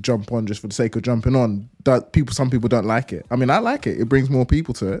just jump on just for the sake of jumping on, some people don't like it. I mean, I like it. It brings more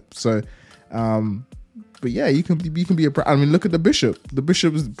people to it. So, but yeah, you can be I mean, look at the bishop. The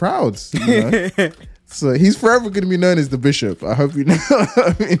bishop is proud. You know? So he's forever going to be known as the bishop. I hope you know.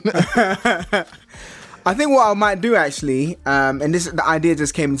 I think what I might do actually, and the idea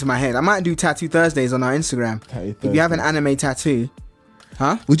just came into my head. I might do Tattoo Thursdays on our Instagram. If you have an anime tattoo,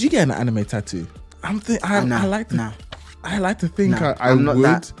 huh? Would you get an anime tattoo? I like to think I would.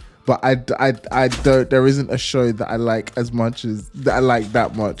 That. But I don't. There isn't a show that I like as much as that I like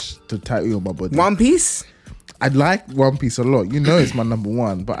that much to tattoo on my body. One Piece. I like One Piece a lot. You know, it's my number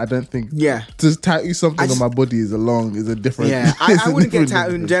one. But I don't think. Yeah. To tattoo something on my body is a different. Yeah. I wouldn't get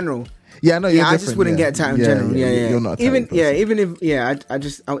tattooed in general. Yeah, no, I just wouldn't get tattooed in general. Yeah. You're not even if I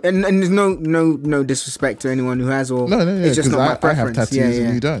just and there's no disrespect to anyone who has or no. It's just not my preference. I have tattoos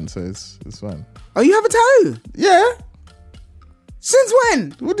and you don't, so it's fine. Oh, you have a tattoo? Yeah. Since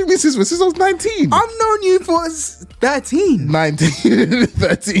when? What do you mean since when? Since I was 19. I've known you for 13. 19.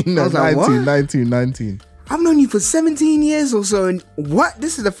 13. No, 19. I've known you for 17 years or so. And what?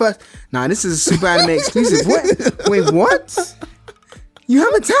 This is the first. Nah, this is a Super Anime exclusive. Wait, what? You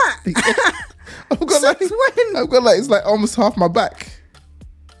have a tat? I've got it's like almost half my back.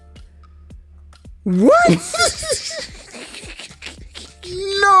 What?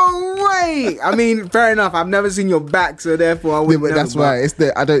 No way! I mean, fair enough. I've never seen your back, so therefore I wouldn't know. That's why it's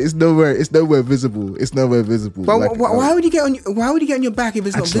there. It's nowhere visible. It's nowhere visible. But like, why would you get on your back if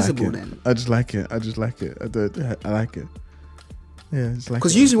it's not visible? Then I just like it. I like it. Yeah, it's like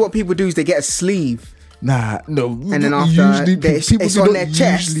because usually what people do is they get a sleeve. Nah, no. And then after people it's on their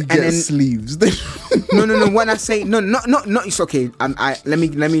chest, and then sleeves. No. When I say no, not. It's okay. Let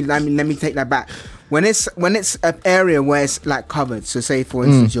me take that back. When it's an area where it's like covered, so say for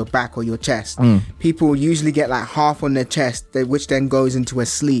instance your back or your chest, people usually get like half on their chest, which then goes into a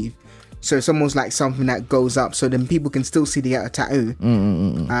sleeve. So it's almost like something that goes up, so then people can still see they get a tattoo.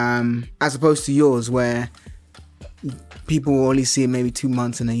 As opposed to yours, where people will only see it maybe 2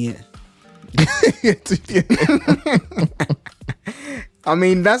 months in a year. I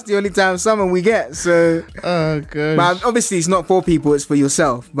mean, that's the only time summer we get. So, oh gosh. But obviously, it's not for people; it's for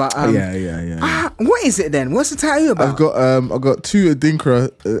yourself. But yeah. What is it then? What's the tattoo about? I've got 2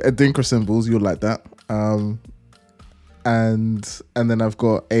 Adinkra symbols. You'll like that. And then I've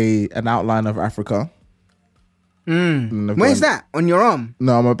got an outline of Africa. Where's that? On your arm?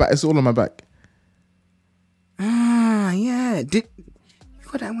 No, on my back. It's all on my back. Yeah. You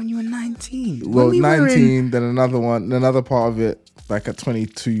got that when you were 19? Well, 19. Then another part of it. Like at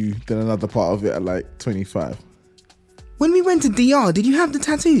 22, then another part of it at like 25. When we went to DR, did you have the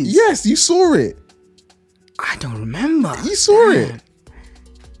tattoos? Yes, you saw it. I don't remember. You saw it.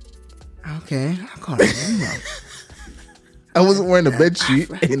 Okay, I can't remember. I wasn't wearing a bed sheet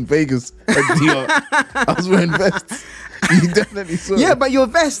in Vegas at DR. I was wearing vests. You definitely saw it. Yeah, but your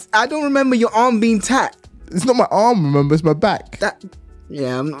vest, I don't remember your arm being tat. It's not my arm, remember, it's my back.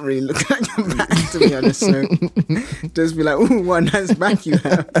 Yeah, I'm not really looking at your back, to be honest. So just be like, ooh, what a nice back you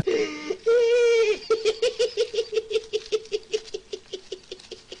have.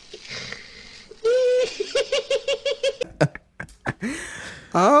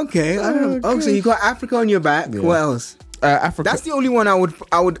 Okay, I don't know. Oh, so you got Africa on your back. Yeah. What else? Africa. That's the only one I would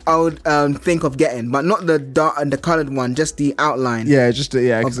think of getting, but not the dark and the colored one, just the outline. Yeah, just of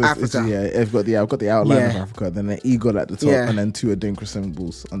Africa. I've got the outline of Africa, then an eagle at the top, and then 2 Adinkra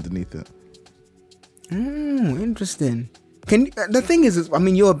symbols underneath it. Interesting. The thing is, I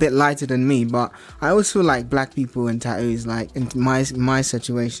mean, you're a bit lighter than me, but I always feel like black people and tattoos, like in my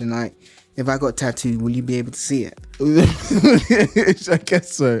situation, like if I got tattooed, will you be able to see it?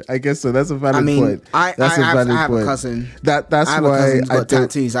 I guess so. That's a valid point. I have a cousin. That's I have why a cousin who's got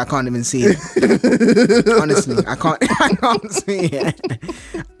tattoos. I can't even see it. Honestly, I can't see it.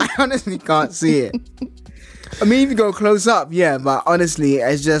 I honestly can't see it. I mean, if you go close up, yeah, but honestly,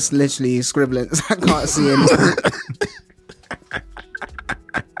 it's just literally scribblings. I can't see anything.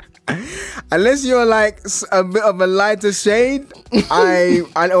 Unless you're like a bit of a lighter shade,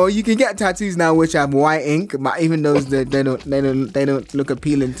 or you can get tattoos now which have white ink, but even those they don't look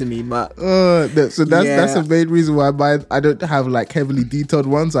appealing to me. But that's the main reason why I don't have like heavily detailed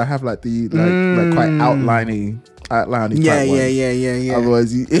ones. I have like the like quite outliney type ones. Yeah.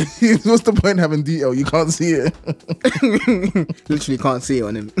 Otherwise, what's the point having detail? You can't see it. Literally can't see it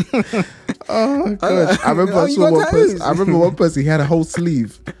on him. Oh gosh! I remember Oh, I you saw got one person. tattoos? I remember one person. He had a whole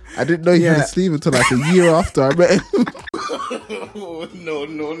sleeve. I didn't know he had a sleeve until like a year after I met him. No.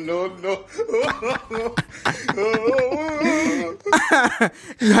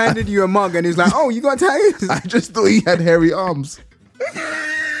 He handed you a mug and he's like, "Oh, you got tattoos?" I just thought he had hairy arms.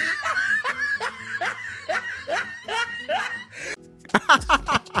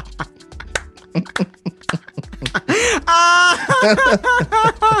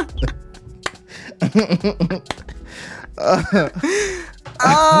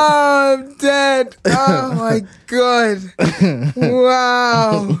 Oh, I'm dead. Oh my god.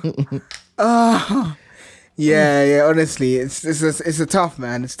 Wow. Oh. Yeah. Honestly, it's a tough,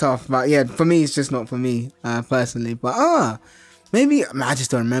 man. It's tough, but yeah, for me, it's just not for me personally. But maybe I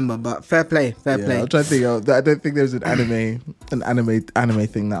just don't remember. But fair play. I'm trying to think. I don't think there's an anime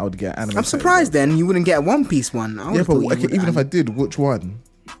thing that I would get. I'm surprised then you wouldn't get a One Piece one. Yeah, but even if I did, which one?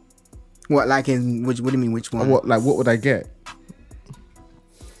 What, like in which? What do you mean, which one? What would I get?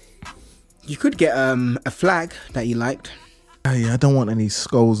 You could get a flag that you liked. Yeah, I don't want any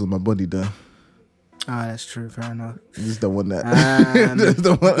skulls on my body though. Oh, that's true. Fair enough. Just don't want that.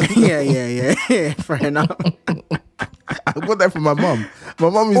 Yeah. Fair enough. I want that from my mum. My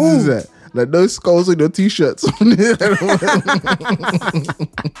mum uses that. Like, no skulls on your t-shirts.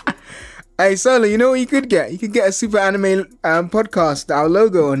 Hey, Solo, you know what you could get? You could get a Super Anime podcast, our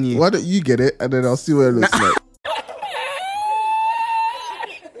logo on you. Why don't you get it, and then I'll see what it looks like.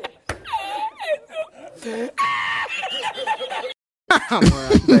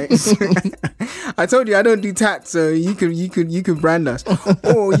 Alright, thanks. I told you I don't do tats, so you could brand us,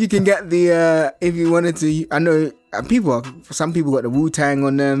 or you can get the if you wanted to. I know some people got the Wu-Tang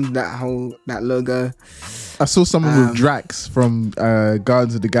on them. That logo. I saw someone with Drax from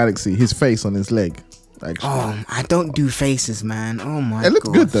Guardians of the Galaxy. His face on his leg. Actually. Oh, I don't do faces, man. Oh my god. It looks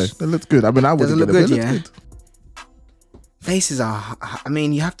good though. It looks good. I mean, I wouldn't look get it, good, but it looks good. Faces are. I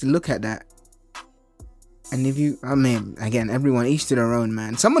mean, you have to look at that. And again, everyone, each to their own,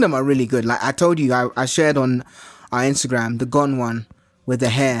 man. Some of them are really good. Like I told you, I shared on our Instagram the Gone one with the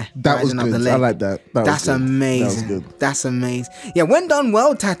hair that was rising up good. the leg. I like that. That's amazing. That was good. That's amazing. Yeah, when done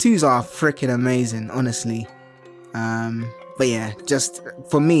well, tattoos are freaking amazing, honestly. But yeah, just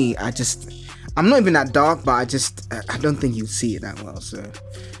for me, I'm not even that dark, but I don't think you see it that well. So,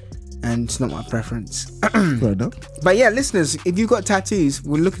 and it's not my preference. Fair enough. But yeah, listeners, if you've got tattoos,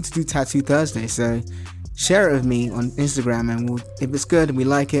 we're looking to do Tattoo Thursday. So share it with me on Instagram, and if it's good and we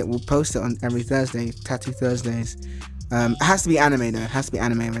like it, we'll post it on every Thursday, Tattoo Thursdays. It has to be anime though. It has to be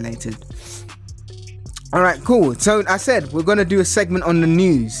anime related. All right, cool. So I said we're gonna do a segment on the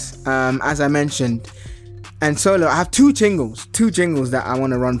news, as I mentioned. And Solo, I have two jingles that I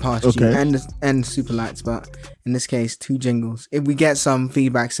want to run past you, and Super Lights, but in this case, two jingles. If we get some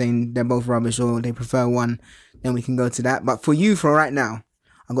feedback saying they're both rubbish or they prefer one, then we can go to that. But for right now,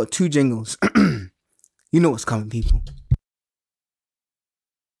 I've got two jingles. You know what's coming, people.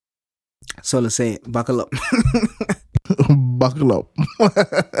 Solo, say it. Buckle up. Buckle up.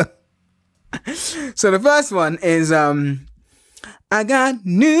 So the first one is I got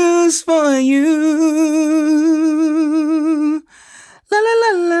news for you. La la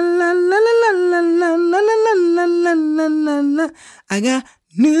la la la la la la la la la la la la. I got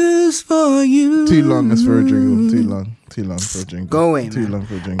news for you. Too long is for a jingle. Too long for a jingle. Go away, Too man. long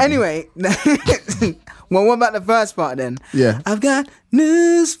for a jingle. Anyway, well, what about the first part then? Yeah. I've got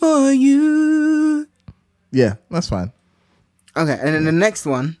news for you. Yeah, that's fine. Okay, and then the next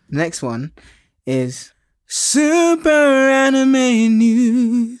one is Super Anime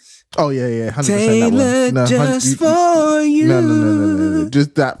News. Oh yeah, 100% Tailored that one. just for you. No.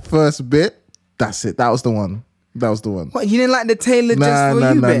 Just that first bit. That's it. That was the one. What, you didn't like the tailored just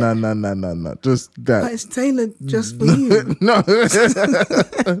for you bit? No. Just that. But it's tailored just for you. No.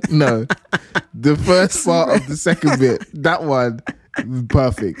 No. The first part of the second bit. That one.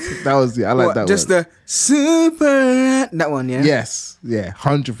 Perfect. That was it. I like that just one. Just the super... That one, yeah? Yes. Yeah.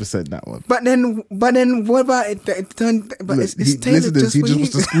 100% that one. But then what about it? It turned... But Look, it's tailored just he for just you.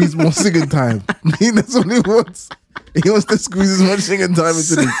 wants to squeeze more singing time. That's all he wants. He wants to squeeze as much singing time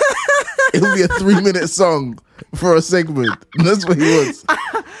into this. It'll be a 3-minute song for a segment. That's what he wants.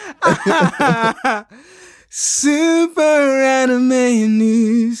 Super Anime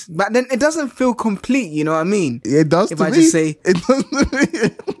News. But then it doesn't feel complete, you know what I mean? It does if to I me. just say... It does to me.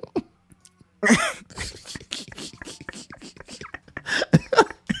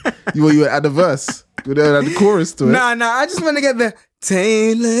 You want to add a verse? You want to add the chorus to it? Nah, I just want to get the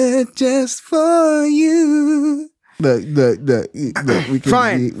tailored just for you. Look, we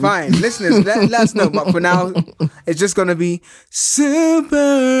can Fine. Listeners, let us know. But for now, it's just gonna be Super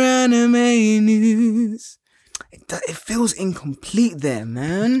Anime News. It feels incomplete there,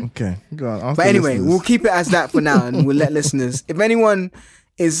 man. Okay, go on. But anyway, we'll keep it as that for now, and we'll let listeners. If anyone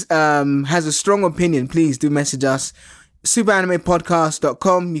is has a strong opinion, please do message us.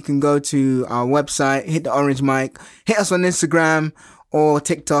 superanimepodcast.com. You can go to our website, hit the orange mic, hit us on Instagram or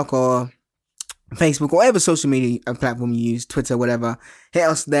TikTok or Facebook or whatever social media platform you use, Twitter, whatever. Hit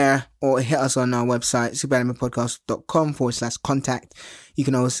us there or hit us on our website, superanimepodcast.com/contact. You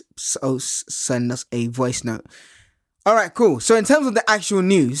can also send us a voice note. All right, cool. So in terms of the actual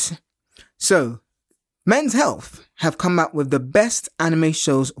news, so Men's Health have come up with the best anime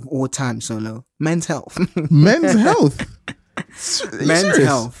shows of all time, Solo. Men's Health. Men's Health? Men's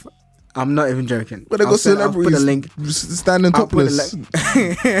Health. I'm not even joking. But they got celebrities put a link. Standing topless on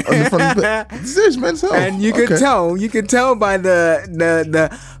the front. This is Men's Health. And you can tell by the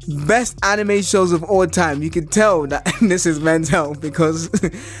best anime shows of all time. You can tell that this is Men's Health because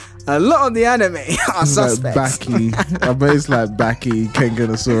a lot of the anime are suspects. Like Baki. I bet it's like Baki,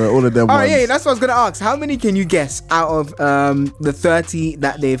 Kengan Asura, all of them. Oh yeah, that's what I was gonna ask. How many can you guess out of the 30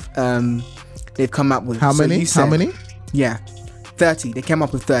 that they've come up with? How many? How many? Yeah, 30. They came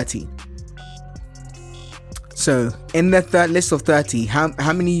up with 30. So in the list of 30,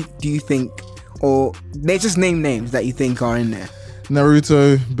 how many do you think, or they just name names that you think are in there?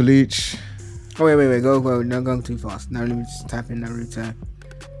 Naruto, Bleach. Oh wait, go, not going too fast. Now let me just type in Naruto.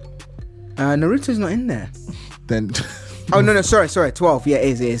 Naruto's not in there. Then. Oh no, sorry, 12. Yeah,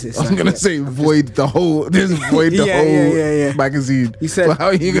 it is. I was gonna say void the whole. There's void the whole magazine. You said, well, how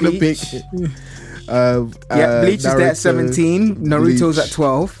are you gonna pick? Bleach is there at 17. Naruto's at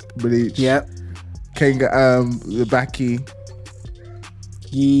 12. Bleach. Yep. Kenga, Baki.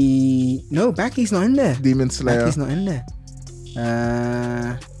 No, Baki's not in there. Demon Slayer. Baki's not in there.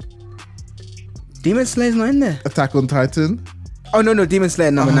 Demon Slayer's not in there. Attack on Titan. Oh no, Demon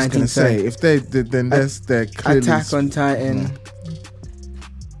Slayer number 19. I was gonna say if they did, then they're clearly Attack on Titan.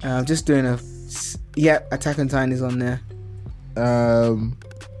 I'm just doing Attack on Titan is on there.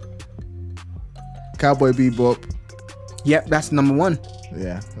 Cowboy Bebop. Yep, that's number 1.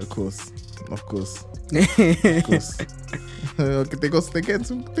 Yeah, of course. They got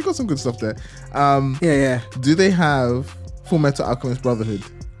some good stuff there. Yeah. Do they have Full Metal Alchemist Brotherhood?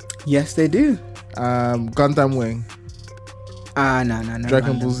 Yes, they do. Gundam Wing. No.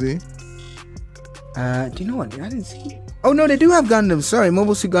 Dragon Ball Z. Do you know what? I didn't see. Oh no, they do have Gundam. Sorry,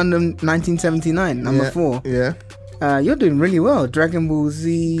 Mobile Suit Gundam 1979, number 4. Yeah. You're doing really well. Dragon Ball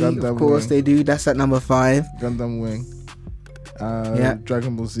Z, Gundam of course Wing. They do. That's at number 5. Gundam Wing.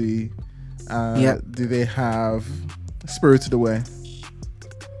 Dragon Ball Z. Do they have Spirited Away?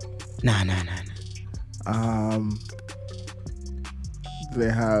 No. Do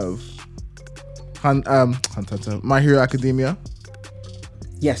they have Hunter, My Hero Academia?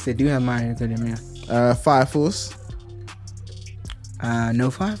 Yes, they do have My Hero Academia. Fire Force?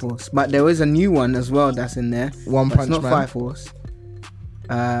 No Fire Force, but there is a new one as well that's in there. One Punch Man. It's not Fire Force.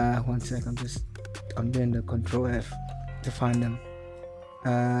 1 sec. I'm doing the Control F to find them.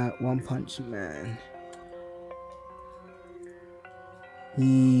 One Punch Man.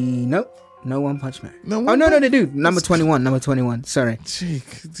 Nope. No One Punch Man. No, they do. Number 21. Sorry.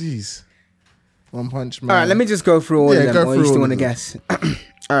 Jeez. One Punch Man. All right, let me just go through all of them. Or you still want to guess?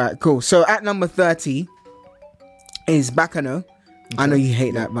 All right, cool. So at number 30 is Bakano. Okay. I know you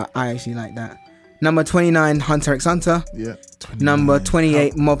hate that, but I actually like that. Number 29, Hunter x Hunter. Yeah. 29. Number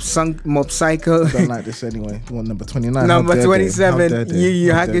 28, Mob Psycho. I don't like this anyway. You want number 29? Number 27, Yu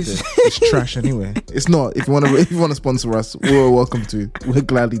Yu Hakusho. It's trash anyway. It's not. If you want to sponsor us, we're welcome to. We'll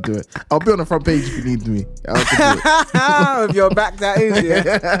gladly do it. I'll be on the front page if you need me. With your back tattoos,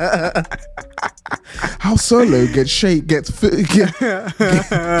 yeah. How Solo gets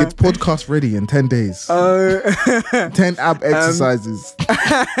podcast ready in 10 days. 10 ab exercises.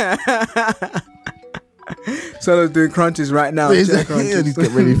 Solo's doing crunches right now. He's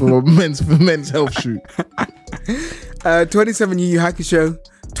getting ready for a men's health shoot. 27, Yu Yu Hakusho.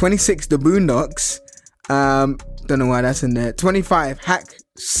 26, The Boondocks. Don't know why that's in there. 25, Hack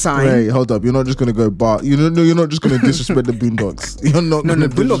Sign. Wait, hold up. You're not just going to go bar. You're not just going to disrespect the Boondocks. You're not. No,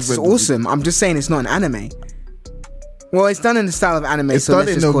 Boondocks is awesome. I'm just saying it's not an anime. Well, it's done in the style of anime, so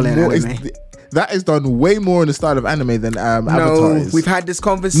let's just call it an anime. That is done way more in the style of anime than Avatar is. We've had this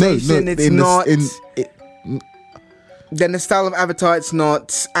conversation. It's not. Then the style of Avatar, it's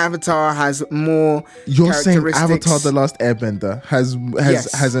not. Avatar has more. You're saying Avatar: The Last Airbender has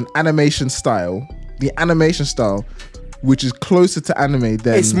an animation style. The animation style which is closer to anime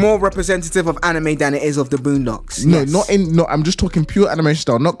than... It's more representative of anime than it is of the Boondocks. No, Yes. I'm just talking pure animation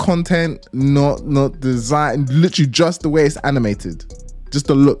style, not content, not design, literally just the way it's animated. Just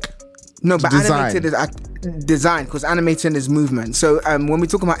the look. No, but design. animated is design, because animated is movement. So when we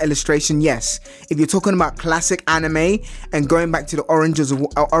talk about illustration, yes. If you're talking about classic anime and going back to the origins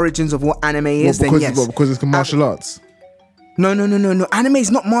of what anime is, then yes. Because it's martial arts. No. Anime is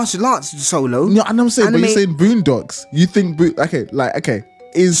not martial arts, Solo. No, and I'm saying, but you're saying Boondocks. You think,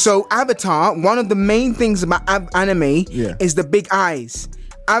 So Avatar, one of the main things about anime is the big eyes.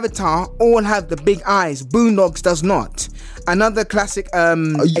 Avatar all have the big eyes. Boondocks does not. Another classic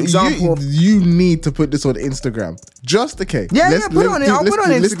example. You need to put this on Instagram. Just okay. I'll put it on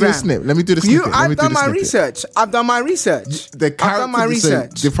Instagram. Let's do a snip. Let me do the snippet. I've done my research. I've done my research.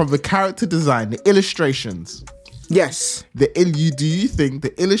 From the character design, the illustrations. Yes. Do you think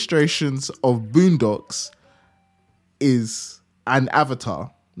the illustrations of Boondocks is an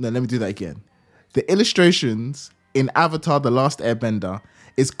Avatar? No, let me do that again. The illustrations in Avatar: The Last Airbender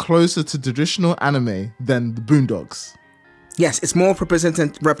is closer to traditional anime than the Boondocks. Yes, it's more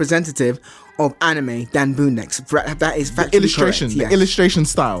representative of anime than Boondocks. That is factually illustration, correct. Yes. The illustration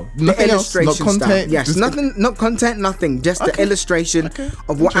style, nothing else, not content. Yes, not content, nothing. Just the illustration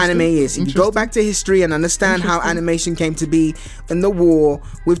of what anime is. If you go back to history and understand how animation came to be in the war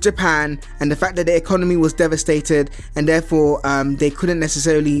with Japan, and the fact that the economy was devastated, and therefore they couldn't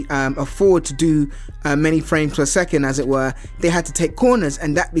necessarily afford to do many frames per second, as it were, they had to take corners,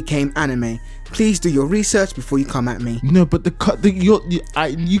 and that became anime. Please do your research before you come at me. No, but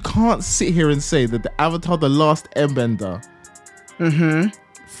you can't sit here and say that the Avatar: The Last Airbender,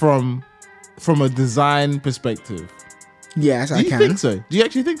 from a design perspective. Yes, I can. Do you think so? Do you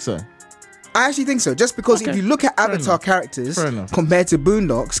actually think so? I actually think so. Just because if you look at Avatar characters compared to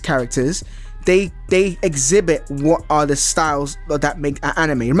Boondocks characters, they exhibit what are the styles that make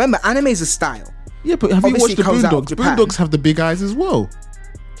anime. Remember, anime is a style. Yeah, but have Obviously you watched the Boondocks? Boondocks have the big eyes as well.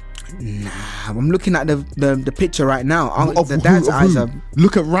 Nah, I'm looking at the picture right now. The dad's eyes are...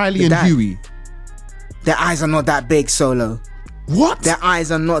 Look at Riley and Huey. Their eyes are not that big, Solo. What? Their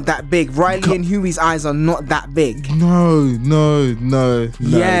eyes are not that big. Riley and Huey's eyes are not that big. No.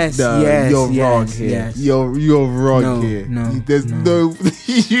 Yes. You're wrong here. Yes. You're wrong here. There's no.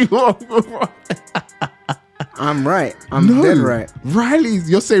 You are wrong. I'm right. I'm dead right.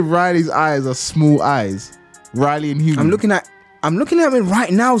 You're saying Riley's eyes are small eyes. Riley and Huey. I'm looking at it right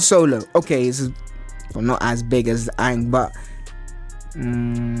now, Solo. Okay, it's not as big as Aang, but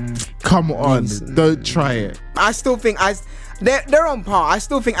come on, don't try it. I still think they're on par. I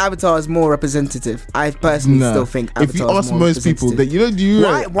still think Avatar is more representative. I personally still think Avatar is more representative. If you ask most people that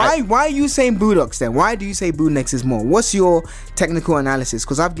why are you saying Boondocks then? Why do you say Boondocks is more? What's your technical analysis?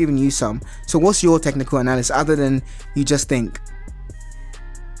 Because I've given you some. So what's your technical analysis other than you just think?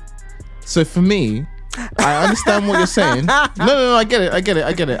 So for me, I understand what you're saying. No, I get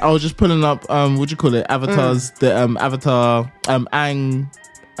it. I was just pulling up what do you call it? Avatars, the Avatar, Aang,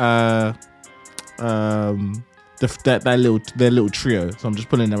 their little trio. So I'm just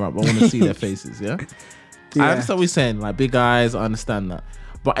pulling them up. I want to see their faces. Yeah. I understand what you're saying. Like big eyes, I understand that.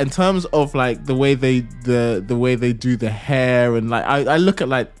 But in terms of like the way they do the hair and like I look at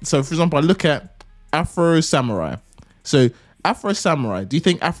like, so for example, I look at Afro Samurai. So Afro Samurai. Do you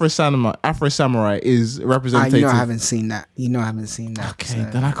think Afro Samurai is representative? You know I haven't seen that. Okay, so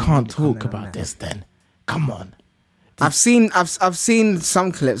then I can't talk about this. Then come on. I've seen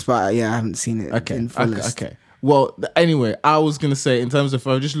some clips, but I haven't seen it. In fullest. Okay. Well, anyway, I was gonna say in terms of if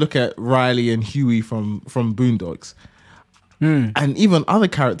I just look at Riley and Huey from Boondocks, and even other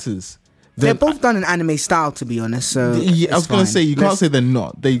characters. They're both done in anime style, to be honest. So I was gonna say can't say they're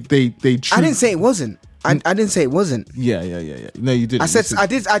not. They. I didn't say it wasn't. I didn't say it wasn't. Yeah. No, you didn't. I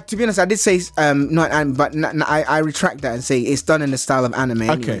did. To be honest, I did say not, but I retract that and say it's done in the style of anime.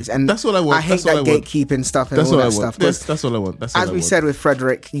 Okay, anyways. And that's what I want. I hate that gatekeeping stuff and all that stuff. That's what I want. As we said with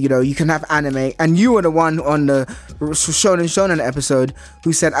Frederick, you can have anime, and you were the one on the Shonen episode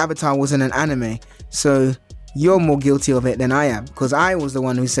who said Avatar wasn't an anime. So you're more guilty of it than I am, because I was the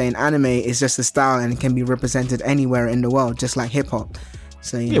one who's saying anime is just a style and it can be represented anywhere in the world, just like hip hop.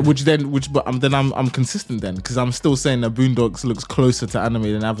 So but I'm consistent then, because I'm still saying that Boondocks looks closer to anime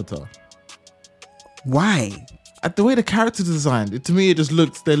than Avatar. Why? At the way the characters designed, to me it just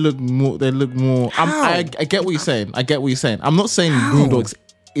looks. They look more. I get what you're saying. I'm not saying Boondocks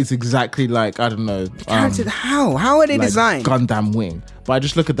is exactly like, I don't know. How are they like designed? Gundam Wing. But I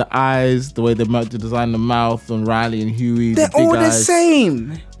just look at the eyes, the way they design the mouth on Riley and Huey. They're all the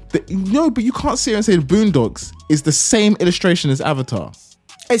same. No, but you can't sit here and say the Boondocks is the same illustration as Avatar.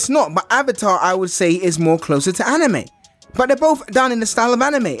 It's not, but Avatar, I would say, is more closer to anime. But they're both done in the style of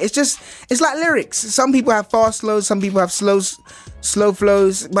anime. It's like lyrics. Some people have fast flows, some people have slow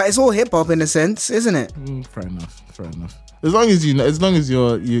flows, but it's all hip hop in a sense, isn't it? Fair enough. As long as you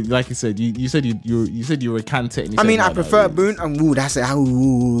like you said, you said you were Kante. I mean, I prefer Boon. That's it.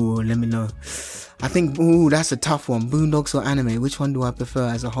 Let me know. I think that's a tough one. Boondocks or anime? Which one do I prefer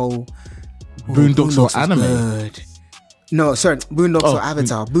as a whole? Boondocks or anime? Good. No, sorry, Boondocks or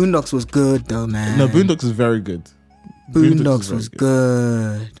Avatar. Boondocks was good though, man. No, Boondocks is very good. Boondocks was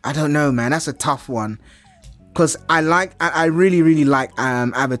good. I don't know, man. That's a tough one. Because I really, really like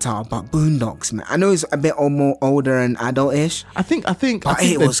Avatar, but Boondocks, man. I know it's a bit more older and adult-ish. I think they're different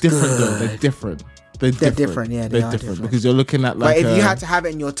though. They're different. They're different. Yeah, they're different because you're looking at like. But if you had to have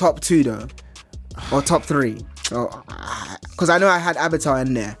it in your top 2 though, or top 3, because I know I had Avatar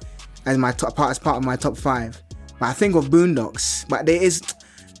in there as my top part, as part of my top 5. But I think of Boondocks. But there is,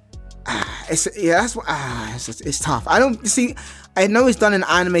 it's tough. I don't see. I know it's done in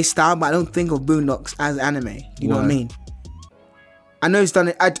anime style, but I don't think of Boondocks as anime. You know what I mean? I know it's done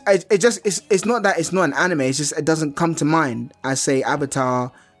it. It's not that it's not an anime. It's just it doesn't come to mind as say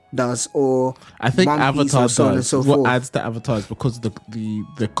Avatar does, or I think One Piece, Avatar or so on and does. so What forth. adds to Avatar is because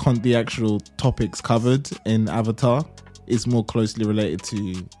the actual topics covered in Avatar is more closely related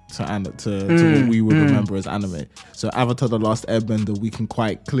to what we would remember as anime. So Avatar: The Last Airbender, we can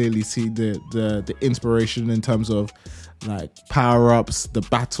quite clearly see the inspiration in terms of like power-ups, the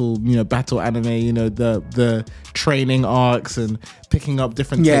battle anime, the training arcs and picking up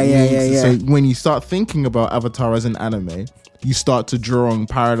different techniques. Yeah. So when you start thinking about Avatar as an anime, you start to draw on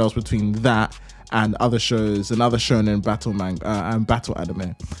parallels between that and other shows and other shonen battle and battle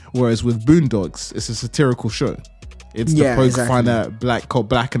anime. Whereas with Boondocks, it's a satirical show. It's the folk find out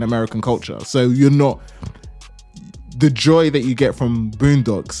black and American culture. So you're not, the joy that you get from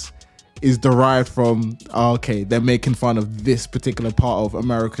Boondocks is derived from, they're making fun of this particular part of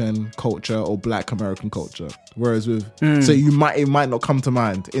American culture or black American culture. Whereas with, so it might not come to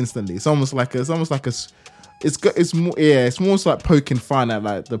mind instantly. It's almost like it's more like poking fun at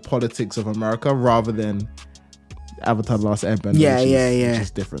like the politics of America rather than Avatar: The Last Airbender. Which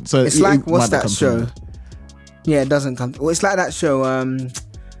is different. So it's like, what's that show? Yeah, it doesn't come. Well, it's like that show.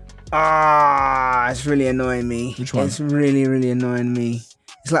 It's really annoying me. Which one? It's really, really annoying me.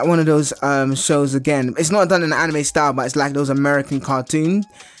 It's like one of those shows again. It's not done in an anime style, but it's like those American cartoon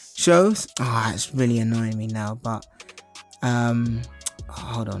shows. It's really annoying me now. But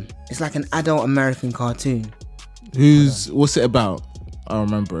hold on. It's like an adult American cartoon. What's it about? I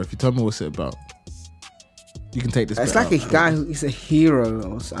remember. If you tell me what's it about, you can take this. It's like a guy who's a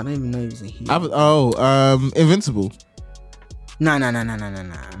hero. I don't even know he's a hero. Invincible. No.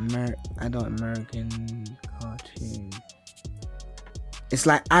 Adult American cartoon. It's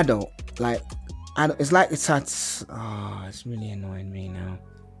like adult. It's like it's really annoying me now.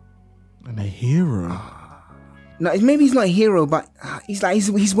 And a hero. No, maybe he's not a hero, but he's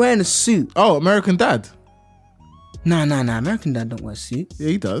wearing a suit. Oh, American Dad. No. American Dad don't wear a suit. Yeah,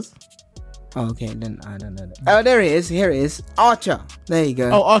 he does. Oh, okay, then I don't know that. Oh, there he is. Here it is. Archer. There you go.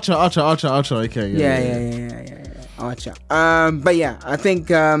 Oh, Archer. Okay. Yeah. Archer. But yeah, I think.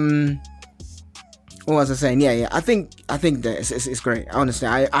 What was I saying? Yeah. I think that it's great. Honestly,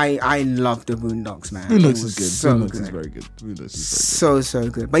 I love the Boondocks, man. Boondocks is good. So Boondocks good. is very good. Boondocks is very good. So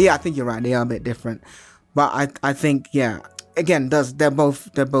good. But yeah, I think you're right. They are a bit different. But I think again, they're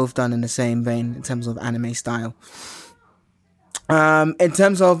both done in the same vein in terms of anime style. In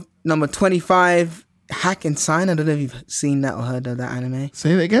terms of number 25, Hack and Sign. I don't know if you've seen that or heard of that anime.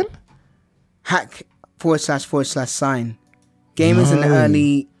 Say that again. Hack / Sign. Gamers in the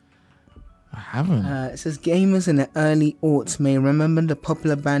early. I haven't. It says gamers in the early aughts may remember the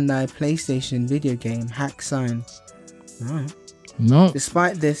popular Bandai PlayStation video game Hack Sign. Right. No.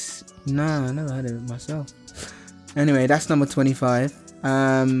 Despite this, I never heard of it myself. Anyway, that's number 25.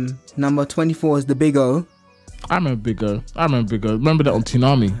 Number 24 is the Big O. I remember Big O. Remember that on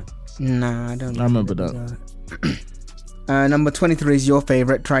Toonami? Nah, I don't. I remember that. Number 23 is your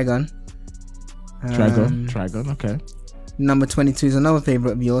favorite, Trigun. Trigun, okay. Number 22 is another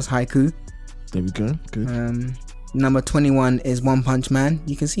favorite of yours, Haiku. There we go. Good. Number 21 is One Punch Man.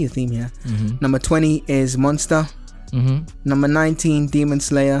 You can see a theme here. Mm-hmm. Number 20 is Monster. Mm-hmm. Number 19, Demon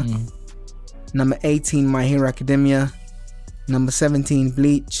Slayer. Mm-hmm. Number 18, My Hero Academia. Number 17,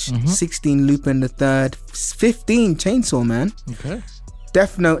 Bleach. 16, Lupin the Third. 15, Chainsaw Man. Okay.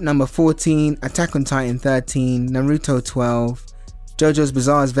 Death Note number 14, Attack on Titan 13, Naruto 12, JoJo's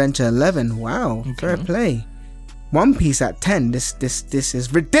Bizarre Adventure 11. Wow, okay. Fair play. One Piece at 10. This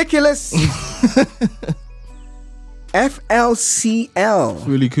is ridiculous. FLCL.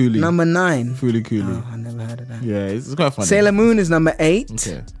 Fooly Cooley. Number 9. Fooly Cooley. Oh, I never heard of that. Yeah, it's quite funny. Sailor Moon is number 8.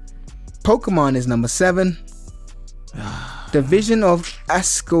 Okay. Pokemon is number 7. Division of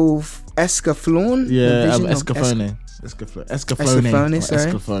Escaflone. Yeah, Division of Escaflone. Escaflone,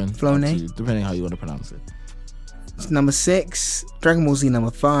 sorry. Flone. Depending how you want to pronounce it. Number 6. Dragon Ball Z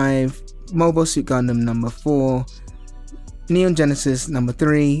number 5. Mobile Suit Gundam number 4. Neon Genesis number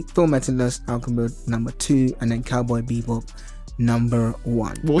 3. Full Metal Alchemist number 2. And then Cowboy Bebop number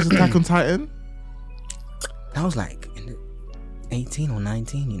 1. What was Attack on Titan? That was like in the 18 or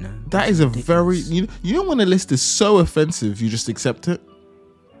 19, you know. That is ridiculous. Very... You know when a list is so offensive, you just accept it?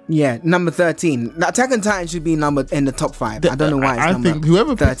 Yeah, number 13. Attack on Titan should be numbered in the top 5. I don't know why it's I think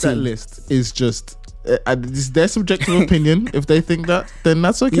whoever 13. picked that list is just... it's their subjective opinion. If they think that, then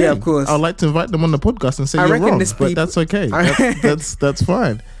that's okay. Yeah, of course. I'd like to invite them on the podcast and say you're wrong, but that's okay. That's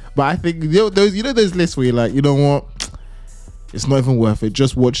fine. But I think those lists where you're like, you know what, it's not even worth it.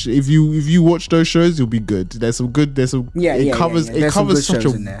 Just watch. If you watch those shows, you'll be good. It covers such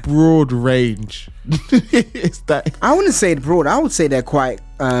a broad range. It's that. I wouldn't say it broad. I would say they're quite.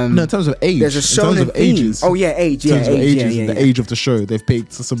 No, in terms of age. There's a show in terms of ages. Oh yeah, age. Yeah, age. The age of the show. They've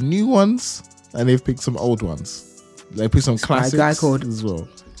picked some new ones. And they've picked some old ones. They picked some classics guy called, as well.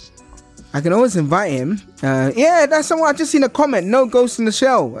 I can always invite him. Yeah, that's someone. I just seen a comment. No Ghost in the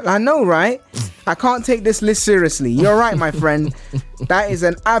Shell. I know, right? I can't take this list seriously. You're right, my friend. That is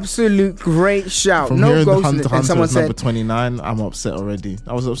an absolute great shout. From no Ghost in the and someone said number 29. I'm upset already.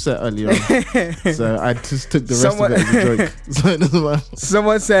 I was upset earlier on. So I just took the rest of it as a joke. So it doesn't matter.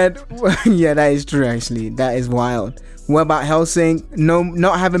 Someone said, yeah, that is true actually. That is wild. What about Hellsing? No,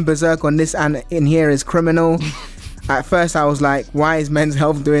 not having Berserk on this and in here is criminal. At first I was like, why is Men's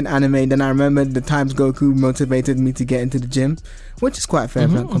Health doing anime? Then I remembered the times Goku motivated me to get into the gym, which is quite a fair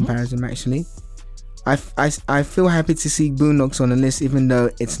comparison actually. I feel happy to see Boondocks on the list even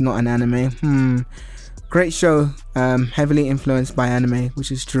though it's not an anime. Great show, heavily influenced by anime,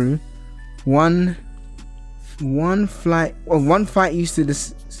 which is true. One fight used the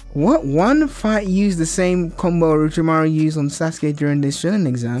same combo Orochimaru used on Sasuke during the Shonen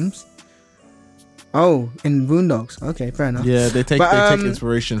exams. Oh, in Boondocks. Okay, fair enough. Yeah, they take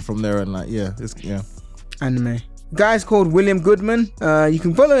inspiration from there and anime. Guy's called William Goodman. You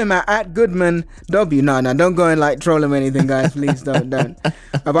can follow him at Goodman W. No, don't go and like troll him or anything, guys. Please don't.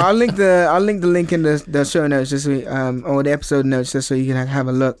 But I'll link the link in the show notes just so or the episode notes just so you can have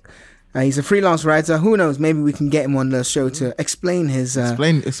a look. He's a freelance writer. Who knows? Maybe we can get him on the show to explain his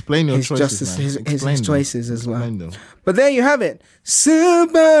explain your his choices, justice, his choices as well. Them. But there you have it.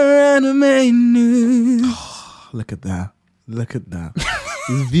 Super Anime News. Oh, look at that.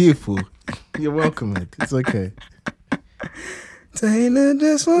 It's beautiful. You're welcome, Ed. It's okay. Taylor,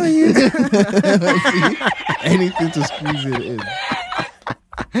 just for you. Anything to squeeze it in.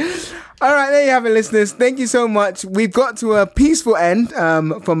 All right, there you have it, listeners. Thank you so much. We've got to a peaceful end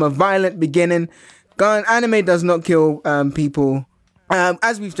from a violent beginning. Anime does not kill people.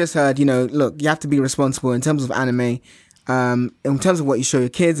 As we've just heard, look, you have to be responsible in terms of anime, in terms of what you show your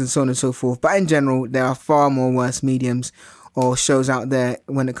kids and so on and so forth. But in general, there are far more worse mediums or shows out there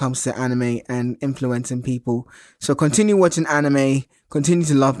when it comes to anime and influencing people. So continue watching anime, continue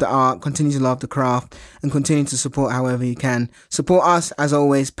to love the art, continue to love the craft, and continue to support however you can. Support us, as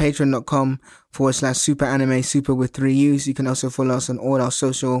always, patreon.com/super anime, super with 3 U's. You can also follow us on all our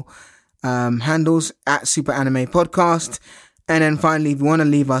social handles at Super Anime Podcast. And then finally, if you want to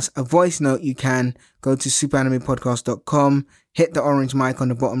leave us a voice note, you can go to superanimepodcast.com, hit the orange mic on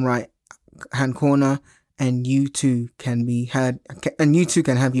the bottom right hand corner, and you too can be heard, and you too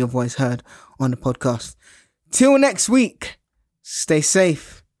can have your voice heard on the podcast. Till next week, stay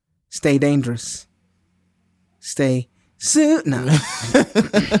safe, stay dangerous, stay stay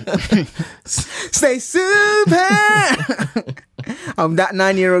super. I'm that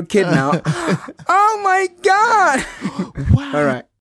 9-year-old kid now. Oh my god! Wow. All right.